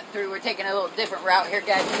going to cut through. We're taking a little different route here,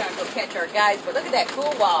 guys. We're going to go catch our guys. But look at that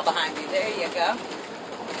cool wall behind me. There you go.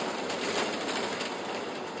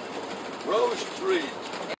 Rose Street.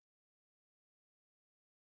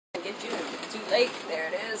 Get you too late. There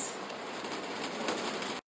it is.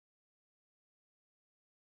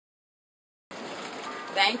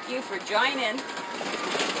 Thank you for joining.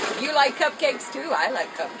 You like cupcakes too? I like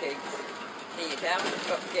cupcakes. Can you tell?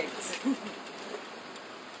 Cupcakes.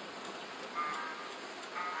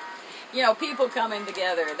 You know, people coming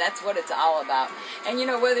together, that's what it's all about. And you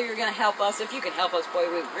know, whether you're going to help us, if you can help us, boy,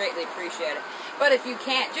 we greatly appreciate it. But if you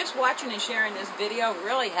can't, just watching and sharing this video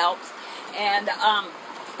really helps. And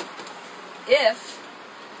if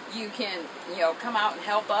you can, you know, come out and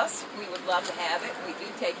help us, we would love to have it. We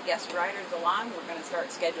do take guest riders along. We're going to start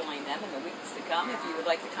scheduling them in the weeks to come. If you would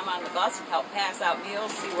like to come on the bus and help pass out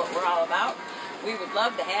meals, see what we're all about, we would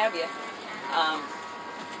love to have you.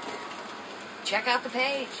 Check out the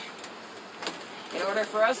page. In order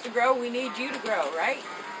for us to grow, we need you to grow, right?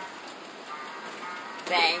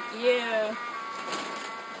 Thank you.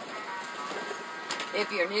 If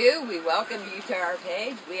you're new, we welcome you to our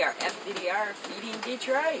page. We are FDDR Feeding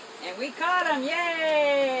Detroit. And we caught them.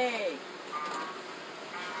 Yay!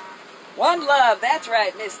 One love. That's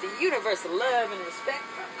right, Misty. Universal love and respect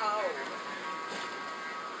for all.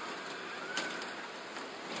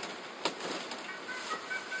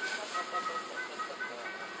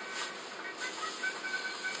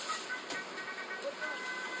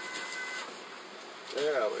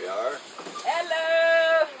 There we are.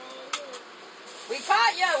 Hello! We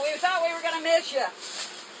caught you. We thought we were going to miss you.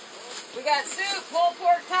 We got soup, pulled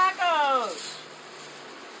pork tacos.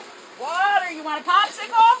 Water. You want a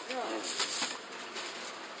popsicle?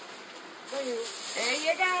 There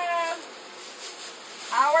you go.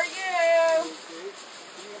 How are you?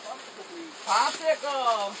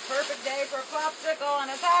 Popsicle. Perfect day for a popsicle and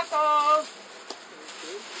a taco.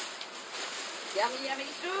 Yummy, yummy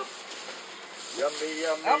soup. Yummy,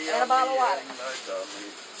 yummy, Oh, and a bottle of water. yummy.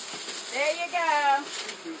 There you go.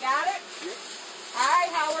 Got it? Yep. Hi,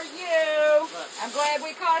 how are you? I'm glad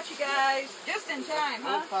we caught you guys. Just in time,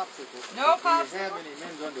 huh? No popsicle. No Do you popsicle? have any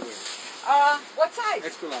men's underwear? What size?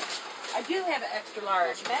 Extra large. I do have an extra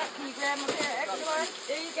large. Matt, can you grab them there? Extra large?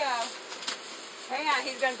 There you go. Hang on,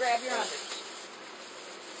 he's going to grab your unders.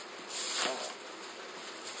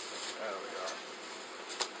 There we are.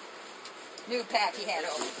 New pack he had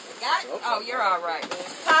over. Got it? Oh, you're all right.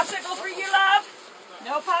 Popsicle for you, love?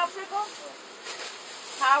 No popsicle?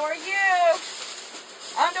 How are you?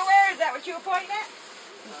 Underwear, is that what you were pointing at?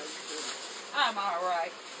 I'm all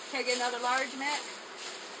right. Can I get another large, Matt?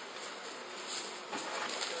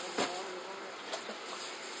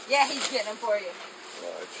 Yeah, he's getting them for you.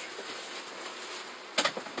 Large.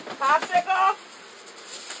 Popsicle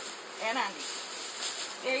and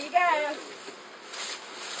undies. There you go.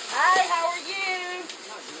 Hi, how are you?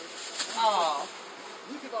 Oh.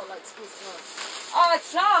 You give out like school stuff. Oh,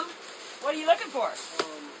 it's some. What are you looking for?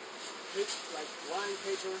 Like line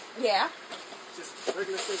paper, Yeah. just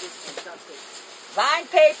regular scissors and scotch tape. Line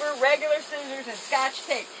paper, regular scissors, and scotch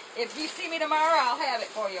tape. If you see me tomorrow, I'll have it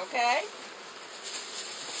for you, okay?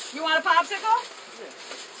 You want a popsicle? Yeah.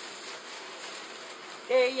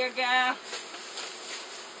 There you go.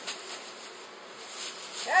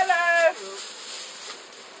 Hello.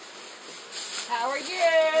 How are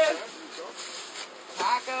you?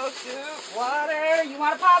 Taco soup, water. You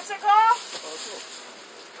want a popsicle?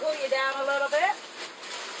 Cool you down a little bit.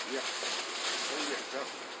 Yeah. There you go.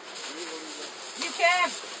 You can.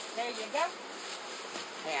 There you go.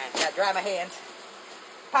 And gotta dry my hands.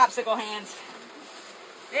 Popsicle hands.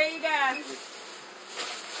 There you go.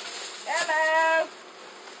 Hello.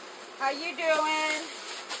 How you doing?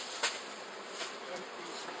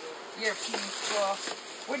 You're peaceful.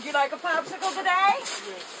 Would you like a popsicle today?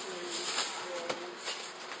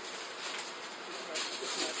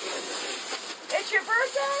 It's your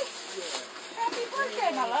birthday? Happy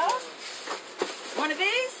birthday, my love. One of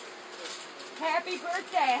these? Happy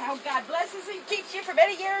birthday. How God blesses and keeps you for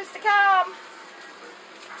many years to come.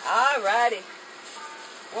 All righty.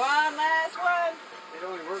 One last one. It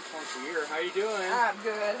only works once a year. How you doing? I'm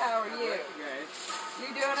good. How are you? Guys. You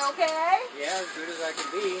doing okay? Yeah, as good as I can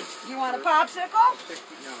be. You want a popsicle?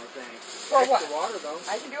 No, thanks. For what? Extra water, though.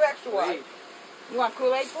 I can do extra water. Please. You want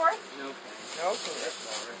Kool-Aid for it? No, thanks. No Kool-Aid.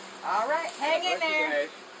 All right. Hang in Bless you there. guys.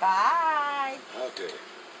 Bye. Okay.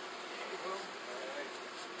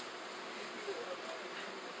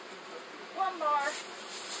 One more.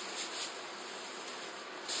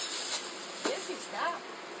 Busy stop.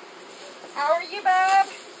 How are you, Bob?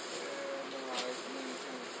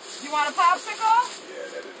 You want a popsicle? Yeah,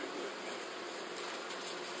 that'll be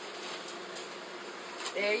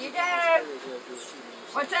good. There you go.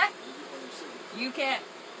 What's that? You can.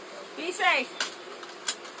 Be safe.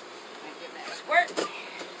 Give that a squirt.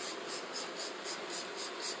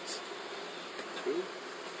 Two?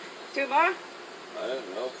 Two more? I don't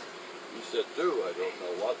know. You said two. I don't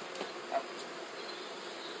know what.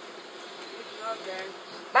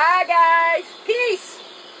 Bye, guys. Peace.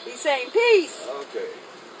 He's saying peace. Okay.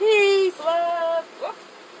 Peace, love. Whoop.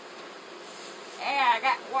 Yeah, I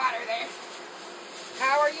got water there.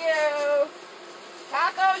 How are you?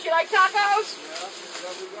 Tacos? You like tacos?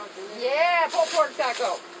 Yeah, pulled pork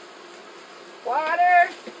taco. Water.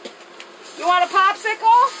 You want a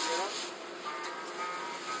popsicle?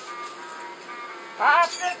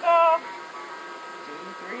 Popsicle.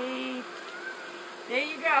 2, 3. There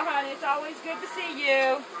you go, honey. It's always good to see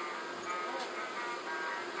you.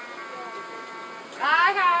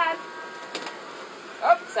 Hi, hon.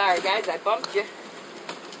 Oh, sorry, guys. I bumped you.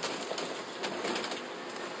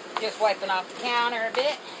 Just wiping off the counter a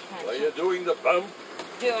bit. Are you doing the bump?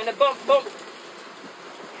 Doing the bump, bump.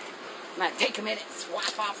 I'm going to take a minute and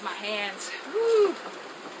swap off my hands. Woo.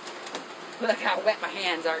 Look how wet my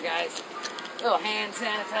hands are, guys. Little hand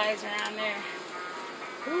sanitizer on there.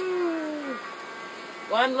 Woo.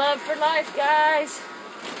 One love for life, guys.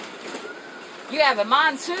 You have a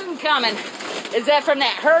monsoon coming. Is that from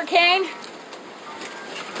that hurricane?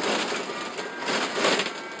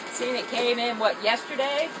 Seen it came in, what,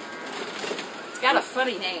 yesterday? It's got a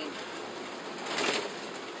funny name.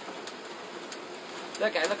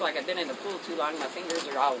 Look, I look like I've been in the pool too long. My fingers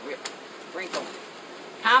are all wrinkled.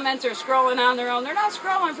 Comments are scrolling on their own. They're not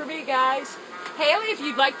scrolling for me, guys. Haley, if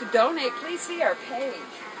you'd like to donate, please see our page.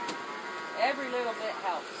 Every little bit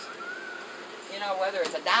helps. You know, whether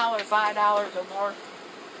it's $1, $5 or more,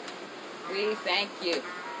 we thank you.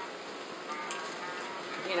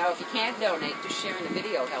 You know, if you can't donate, just sharing the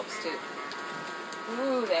video helps too.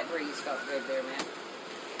 Ooh, that breeze felt good there, man.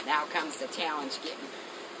 Now comes the challenge, getting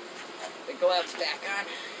the gloves back on.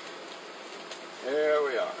 Here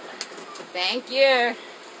we are. Thank you.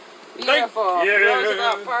 Beautiful. Thank you.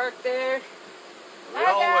 Roosevelt Park there. We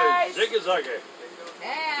Hi, always guys. ziggy-zaggy.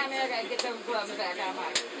 And I gotta get those gloves back on my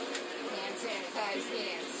hand sanitized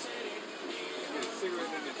hands.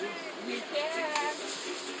 You can.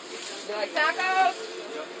 You like tacos?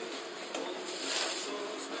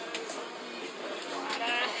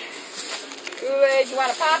 Good. You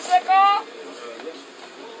want a popsicle?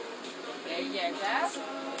 There you go.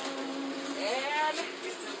 And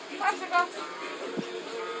popsicle.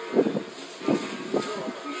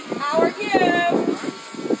 How are you?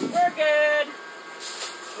 We're good.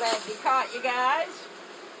 Glad we caught you guys.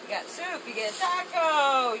 You got soup, you get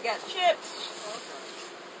taco, you got chips,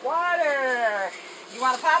 water. You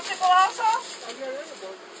want a popsicle also? I got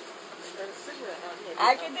everybody. I got a cigarette out here.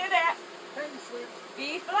 I can do that. Thank you, sweetie.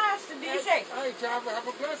 Be blessed and be safe. Hey, Java, have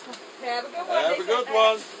a blessed one. Have a good one. Have They a said good that.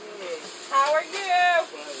 one. How are you?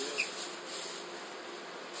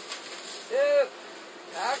 Soup,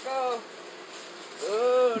 taco,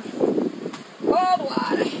 food, cold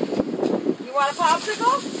water. You want a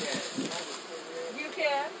popsicle? You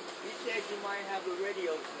can. He said you might have a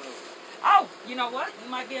radio soon. Oh, you know what? You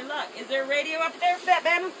might be in luck. Is there a radio up there for that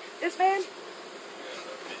band? This band?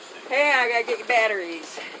 Hey, I gotta get your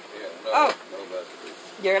batteries. Oh,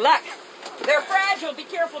 you're in luck. They're fragile. Be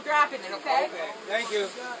careful dropping it, okay? Thank you.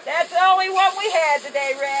 That's the only one we had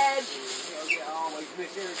today, Reg. Yeah, I always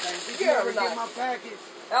miss everything. Did you You're ever right. get my package?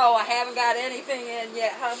 Oh, I haven't got anything in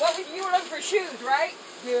yet, huh? What was you were looking for shoes, right?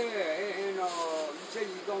 Yeah, and you said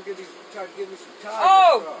you was gonna try to give me some time.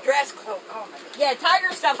 Oh, dress clothes. Oh my God. Yeah,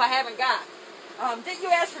 tiger stuff I haven't got. Didn't you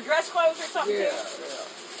ask for dress clothes or something Yeah, too?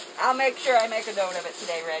 yeah. I'll make sure I make a note of it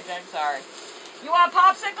today, Reg. I'm sorry. You want a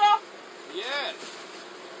popsicle? Yes.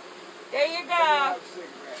 There you go. Have a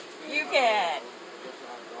cigarette. You can.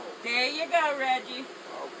 There you go, Reggie.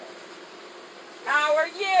 Okay. How are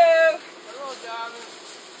you? Hello, darling.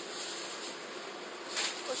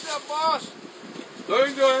 What's up, boss?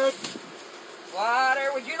 Doing good.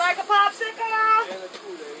 Water. Would you like a popsicle? And a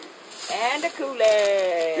Kool-Aid. And a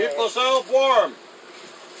Kool-Aid. Keep yourself warm.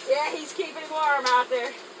 Yeah, he's keeping warm out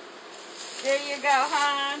there. There you go,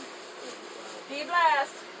 hon. Be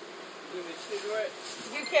blessed. Give me a cigarette.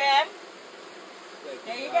 You can.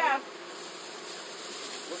 There you go.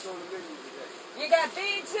 What's on the menu today? You got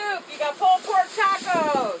bean soup. You got pulled pork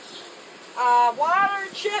tacos. Water,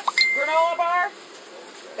 chips, granola bar.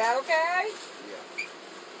 Is that okay? Yeah.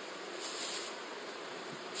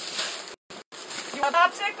 You want a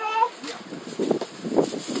popsicle? Yeah.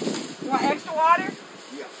 You want extra water?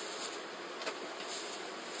 Yeah.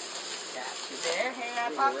 Got you there. Hey,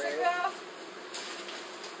 that popsicle.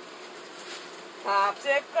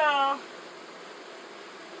 Popsicle.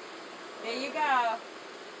 There you go.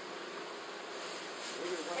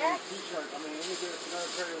 Look at one of these t-shirts. I mean, let me get another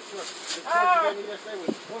pair of shorts. The Oh. shirt you gave me yesterday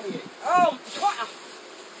was 28. Oh, wow.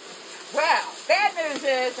 Well, bad news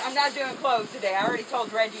is I'm not doing clothes today. I already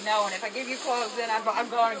told Reggie no, and if I give you clothes, then I'm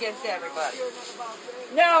going against everybody.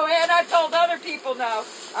 No, and I've told other people no.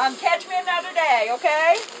 Catch me another day,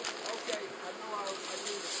 okay? Okay, I know I need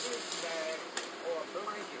a sleeping bag or a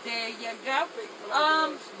blanket. There you go.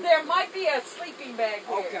 There might be a sleeping bag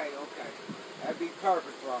here. Okay. That'd be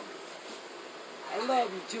perfect for me. I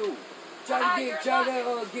love you too. Try to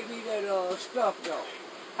get me that stuff though.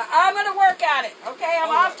 I'm going to work on it, okay? I'm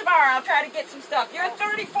off tomorrow. I'll try to get some stuff. You're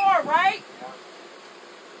 34, right?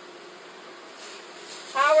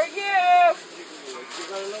 How are you? You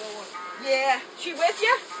got another one? Yeah. She with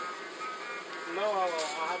you? No, I'll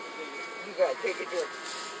have to take it. You got to take it to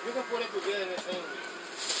You can put it together in the same.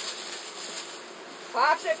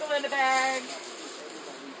 popsicle in the bag.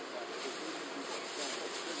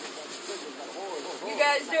 You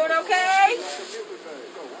guys doing okay?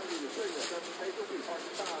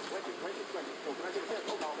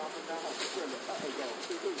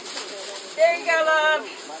 There you go, love.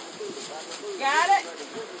 Got it?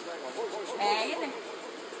 Hang in there.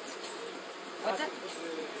 What's that?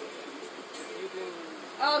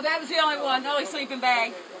 Oh, that was the only one. The only sleeping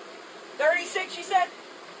bag. 36, you said?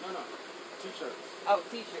 No. T-shirt. Oh,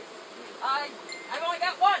 t-shirt. I've only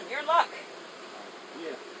got one. You're in luck.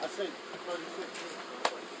 Yeah, I say 36.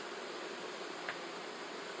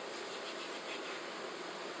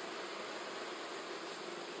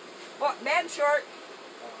 What, man short?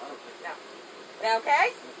 No. That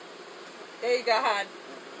okay? There you go, hon.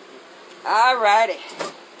 Alrighty.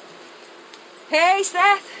 Hey,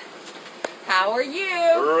 Seth. How are you?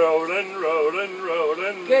 Rolling.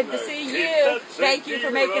 Good to see you. Thank you for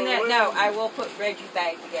making that note. I will put Reggie's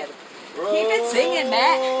bag together. Keep it singing,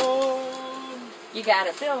 Matt. You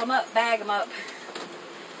gotta fill them up, bag them up.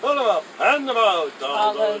 Fill them up, hand them out.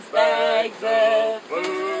 All those bags of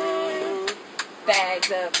food.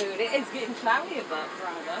 Bags of food. It's getting cloudy above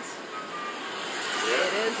front of us.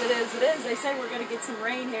 It is. They say we're going to get some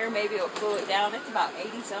rain here. Maybe it'll cool it down. It's about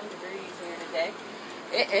 80-some degrees here today.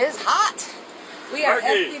 It is hot. We are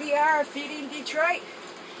FDDR Feeding Detroit.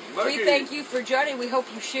 We thank you for joining. We hope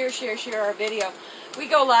you share our video. We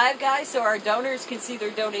go live, guys, so our donors can see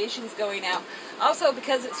their donations going out. Also,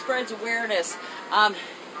 because it spreads awareness.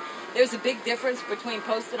 There's a big difference between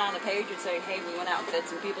posting on the page and saying, hey, we went out and fed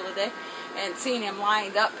some people today, and seeing them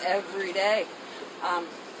lined up every day.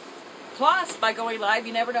 Plus, by going live,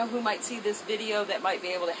 you never know who might see this video that might be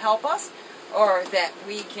able to help us, or that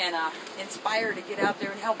we can inspire to get out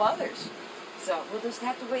there and help others. So we'll just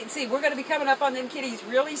have to wait and see. We're going to be coming up on them kitties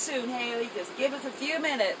really soon, Haley. Just give us a few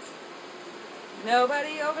minutes.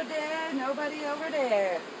 Nobody over there, nobody over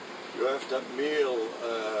there. You have that meal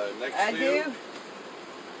next I to do. you.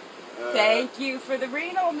 Thank you for the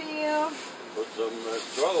renal meal. Put some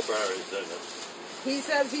strawberries in it. He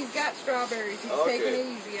says he's got strawberries. He's Okay. taking it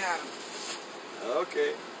easy on them.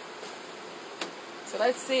 Okay. So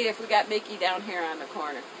let's see if we got Mickey down here on the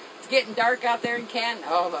corner. It's getting dark out there in Canton.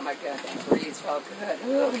 Oh my God, that breeze felt good.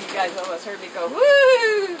 Ooh, you guys almost heard me go,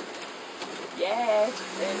 woo! Yeah,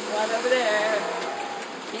 there's one over there.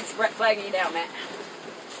 He's flagging you down, Matt.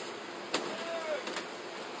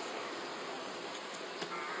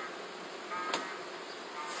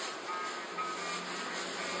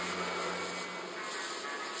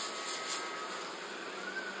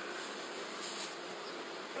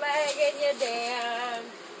 Flagging you down.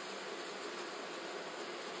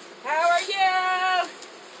 How are you?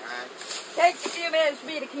 Takes a few minutes for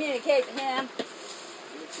me to communicate with him.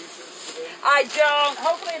 I don't.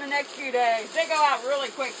 Hopefully in the next few days. They go out really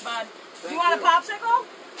quick, bud. You want a popsicle?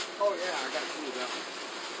 Oh yeah, I got two of them.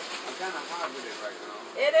 I'm kind of hot with it right now.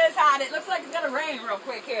 It is hot. It looks like it's going to rain real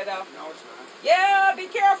quick here, though. No, it's not. Yeah, be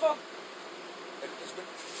careful.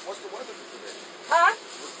 What's the weather for today? Huh?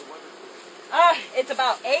 What's the weather for today? It's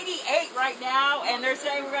about 88 right now, and they're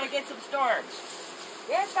saying we're going to get some storms.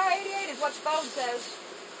 Yeah, it's about 88 is what the phone says.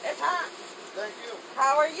 It's hot. Thank you.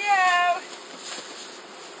 How are you?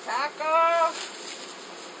 Taco.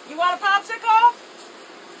 You want a popsicle?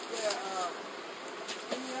 Yeah,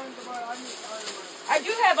 any underwear? I need underwear. I do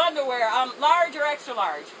have underwear. Large or extra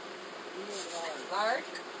large? You need large. Large?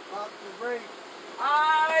 Box of break.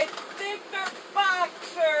 I think they're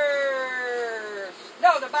boxers.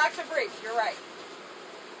 No, the boxer briefs. You're right.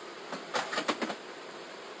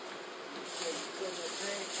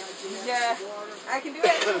 Yeah, I can do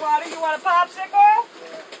extra water. You want a popsicle?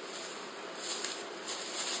 Yeah.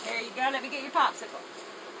 There you go. Let me get your popsicle.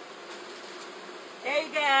 There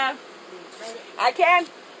you go. I can.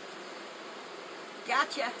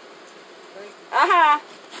 Gotcha. Uh-huh.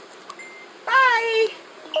 Bye.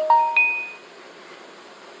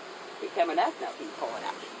 He coming up? No, he's pulling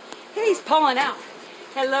out. He's pulling out.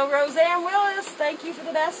 Hello, Roseanne Willis. Thank you for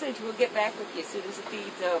the message. We'll get back with you as soon as the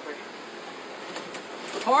feed's over.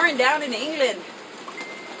 Pouring down in England.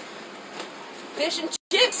 Fish and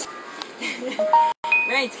chips.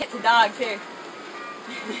 Rain's hits the dogs here.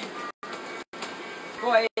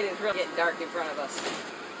 Boy, it is really getting dark in front of us.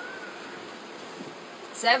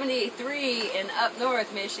 73 in up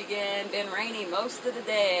north Michigan. Been raining most of the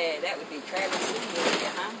day. That would be Traverse City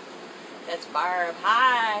area, huh? That's Barb.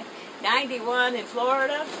 Hi. 91 in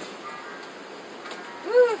Florida.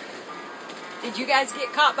 Whew. Did you guys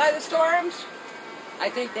get caught by the storms? I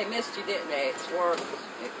think they missed you, didn't they? It swirled.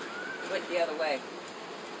 It went the other way.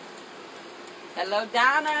 Hello,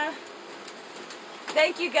 Donna.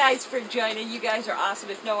 Thank you guys for joining. You guys are awesome.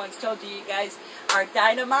 If no one's told you, you guys are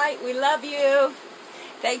dynamite. We love you.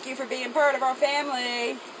 Thank you for being part of our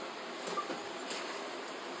family.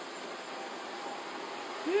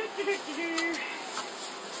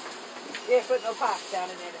 Yeah, put no pops down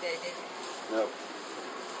in there today, did you? No.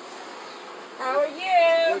 How are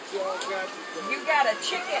you? What y'all got today? You got a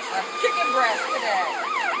chicken breast today.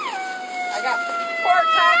 I got pork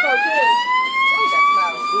taco too. Oh, that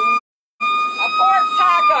smells. A pork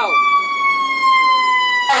taco.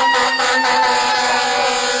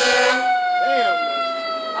 Damn.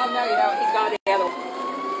 Oh no, you don't. He's gone the other one.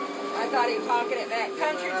 I thought he was honking it back.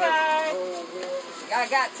 Country time. I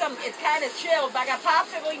got some. It's kind of chilled. I got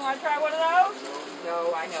popsicle. You want to try one of those?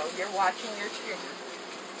 No, I know. You're watching your sugar.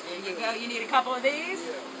 There you go. You need a couple of these?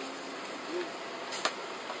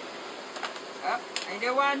 Oh, I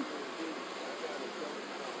do one.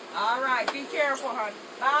 All right. Be careful, hon.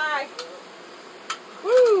 Bye.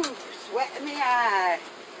 Woo! Sweat in the eye.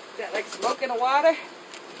 Is that like smoke in the water?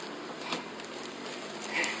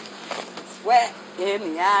 Sweat in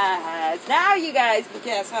the eyes. Now you guys can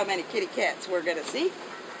guess how many kitty cats we're going to see.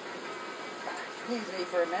 Excuse me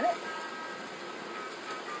for a minute.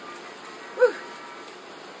 Whew.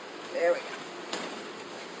 There we go.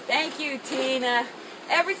 Thank you, Tina.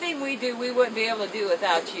 Everything we do, we wouldn't be able to do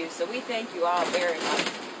without you, so we thank you all very much.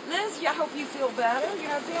 Liz, I hope you feel better. You're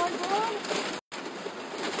not feeling good?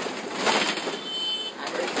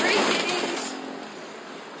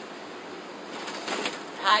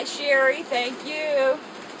 Hi, Sherry. Thank you.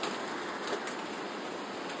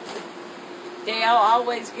 Dale,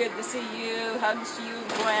 always good to see you. Hugs to you,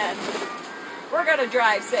 Gwen. We're going to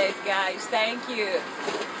drive safe, guys. Thank you.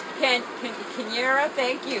 Kenyera,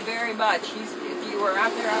 thank you very much. If you were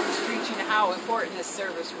out there on the street, you know how important this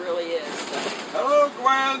service really is. So. Hello,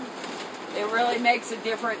 Gwen. It really makes a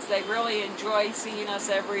difference. They really enjoy seeing us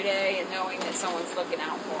every day and knowing that someone's looking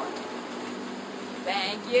out for them.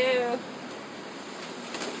 Thank you.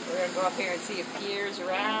 We're going to go up here and see if Pierre's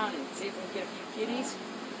around and see if we can get a few kitties.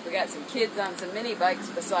 We got some kids on some mini bikes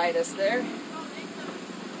beside us there.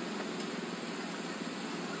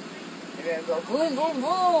 We're going to go boom, boom,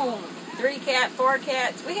 boom. 3 cat, 4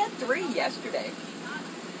 cats. We had 3 yesterday.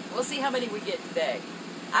 We'll see how many we get today.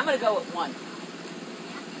 I'm going to go with 1.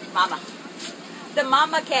 Mama. The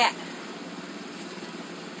mama cat.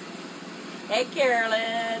 Hey,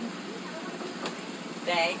 Carolyn.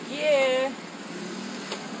 Thank you.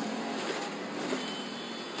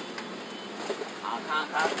 Honk,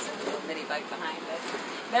 honk, honk. There's a little mini bike behind us.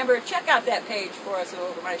 Remember, check out that page for us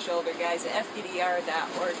over my shoulder, guys, at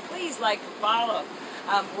FDDR.org. Please like and follow.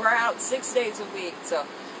 We're out 6 days a week, so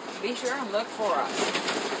be sure and look for us.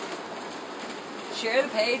 Share the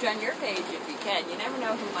page on your page if you can. You never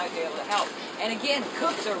know who might be able to help. And again,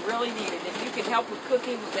 cooks are really needed. If you can help with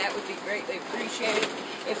cooking, that would be greatly appreciated.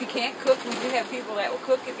 If you can't cook, we do have people that will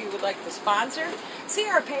cook if you would like to sponsor. See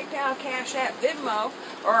our PayPal, Cash App, Venmo,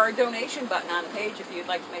 or our donation button on the page if you'd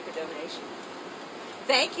like to make a donation.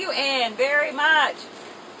 Thank you, Ann, very much.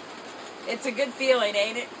 It's a good feeling,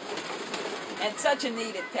 ain't it? And such a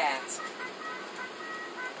needed task.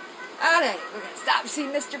 Alright, we're going to stop to see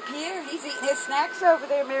Mr. Pierre. He's eating his snacks over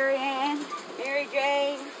there, Mary Ann. Mary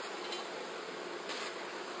Jane.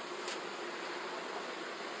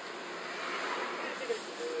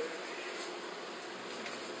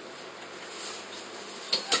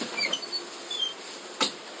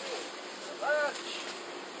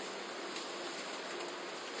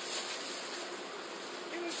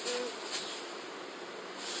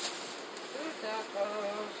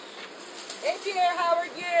 Hey Pierre, how are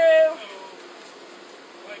you?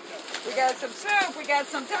 We got some soup, we got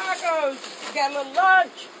some tacos, we got a little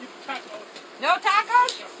lunch. No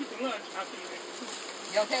tacos?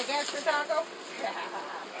 You'll take extra taco?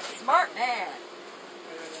 Smart man.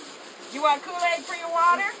 You want Kool-Aid for your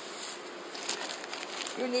water?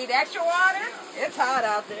 You need extra water? It's hot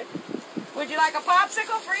out there. Would you like a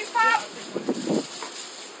popsicle, freeze pop?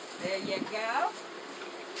 There you go.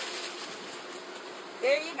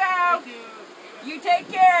 There you go. You take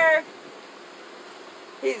care.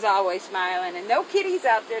 He's always smiling. And no kitties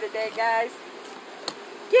out there today, guys.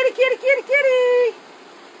 Kitty, kitty, kitty, kitty.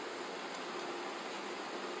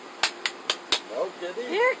 No kitty.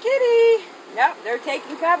 Here, kitty. Nope, they're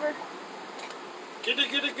taking cover. Kitty,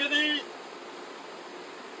 kitty, kitty.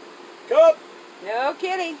 Cup. No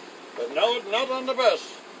kitty. But no, not on the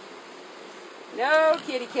bus. No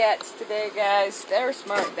kitty cats today, guys. They're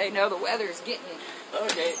smart. They know the weather's getting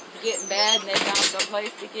bad, and they found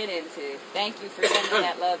someplace to get into. Thank you for sending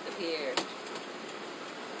that love to Pierre.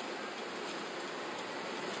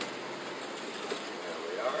 There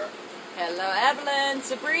we are. Hello, Evelyn.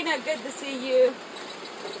 Sabrina, good to see you.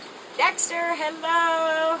 Dexter,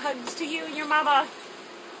 hello. Hugs to you and your mama.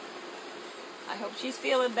 I hope she's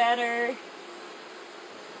feeling better.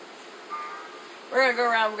 We're going to go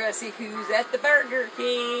around. We're going to see who's at the Burger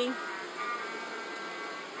King.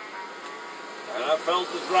 And I felt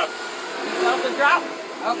the drop. You felt the drop?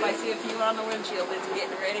 Oh, I see a few on the windshield. It's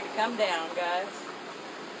getting ready to come down, guys.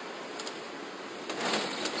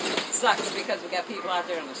 Sucks because we got people out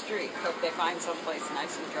there on the street. Hope they find someplace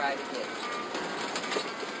nice and dry to get.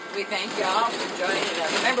 We thank y'all for joining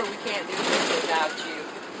us. Remember, we can't do this without you.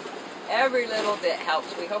 Every little bit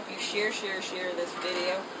helps. We hope you share this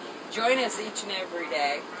video. Join us each and every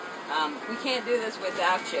day. We can't do this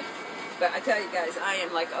without you. But I tell you guys, I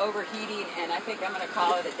am like overheating, and I think I'm going to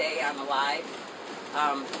call it a day on the live.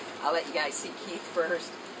 I'll let you guys see Keith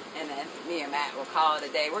first, and then me and Matt will call it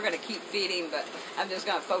a day. We're going to keep feeding, but I'm just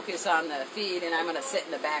going to focus on the feed, and I'm going to sit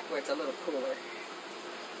in the back where it's a little cooler.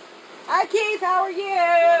 Hi, Keith. How are you?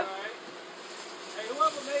 All right. Hey,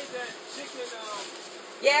 whoever made that chicken,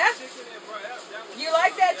 Yeah? chicken and broccoli, You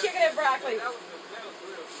like that chicken and broccoli? that was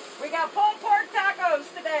real good. We got pulled pork tacos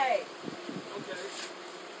today. Okay.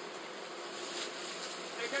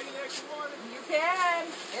 Hey, can I get extra water? You can.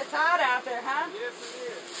 It's hot out there, huh? Yes,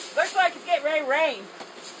 it is. Looks like it's getting ready to rain.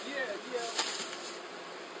 Yeah.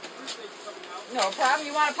 Appreciate you coming out. No problem.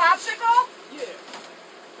 You want a popsicle? Yeah.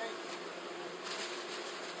 Thank you.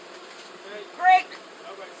 Thank you. Great.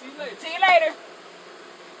 All right, see you later. See you later.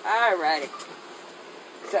 All righty.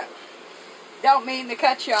 So, don't mean to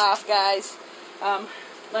cut you off, guys.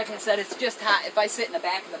 Like I said, it's just hot. If I sit in the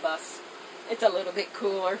back of the bus, it's a little bit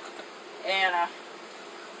cooler. And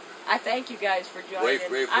I thank you guys for joining. Wait.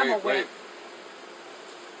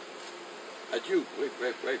 At you. Wait.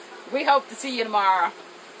 We hope to see you tomorrow.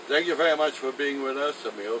 Thank you very much for being with us,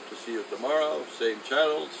 and we hope to see you tomorrow. Same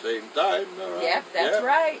channel, same time. Yep, that's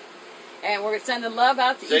right. And we're sending love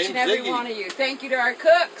out to each and every one of you. Thank you to our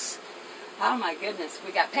cooks. Oh my goodness.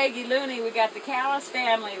 We got Peggy Looney, we got the Callis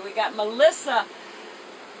family, we got Melissa,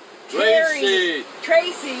 Terry,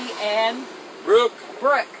 Tracy, and Brooke.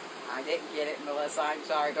 I didn't get it, Melissa, I'm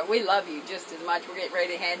sorry, but we love you just as much. We're getting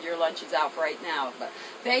ready to hand your lunches out right now. But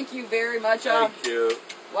thank you very much. Thank you.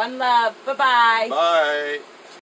 One love. Bye-bye. Bye.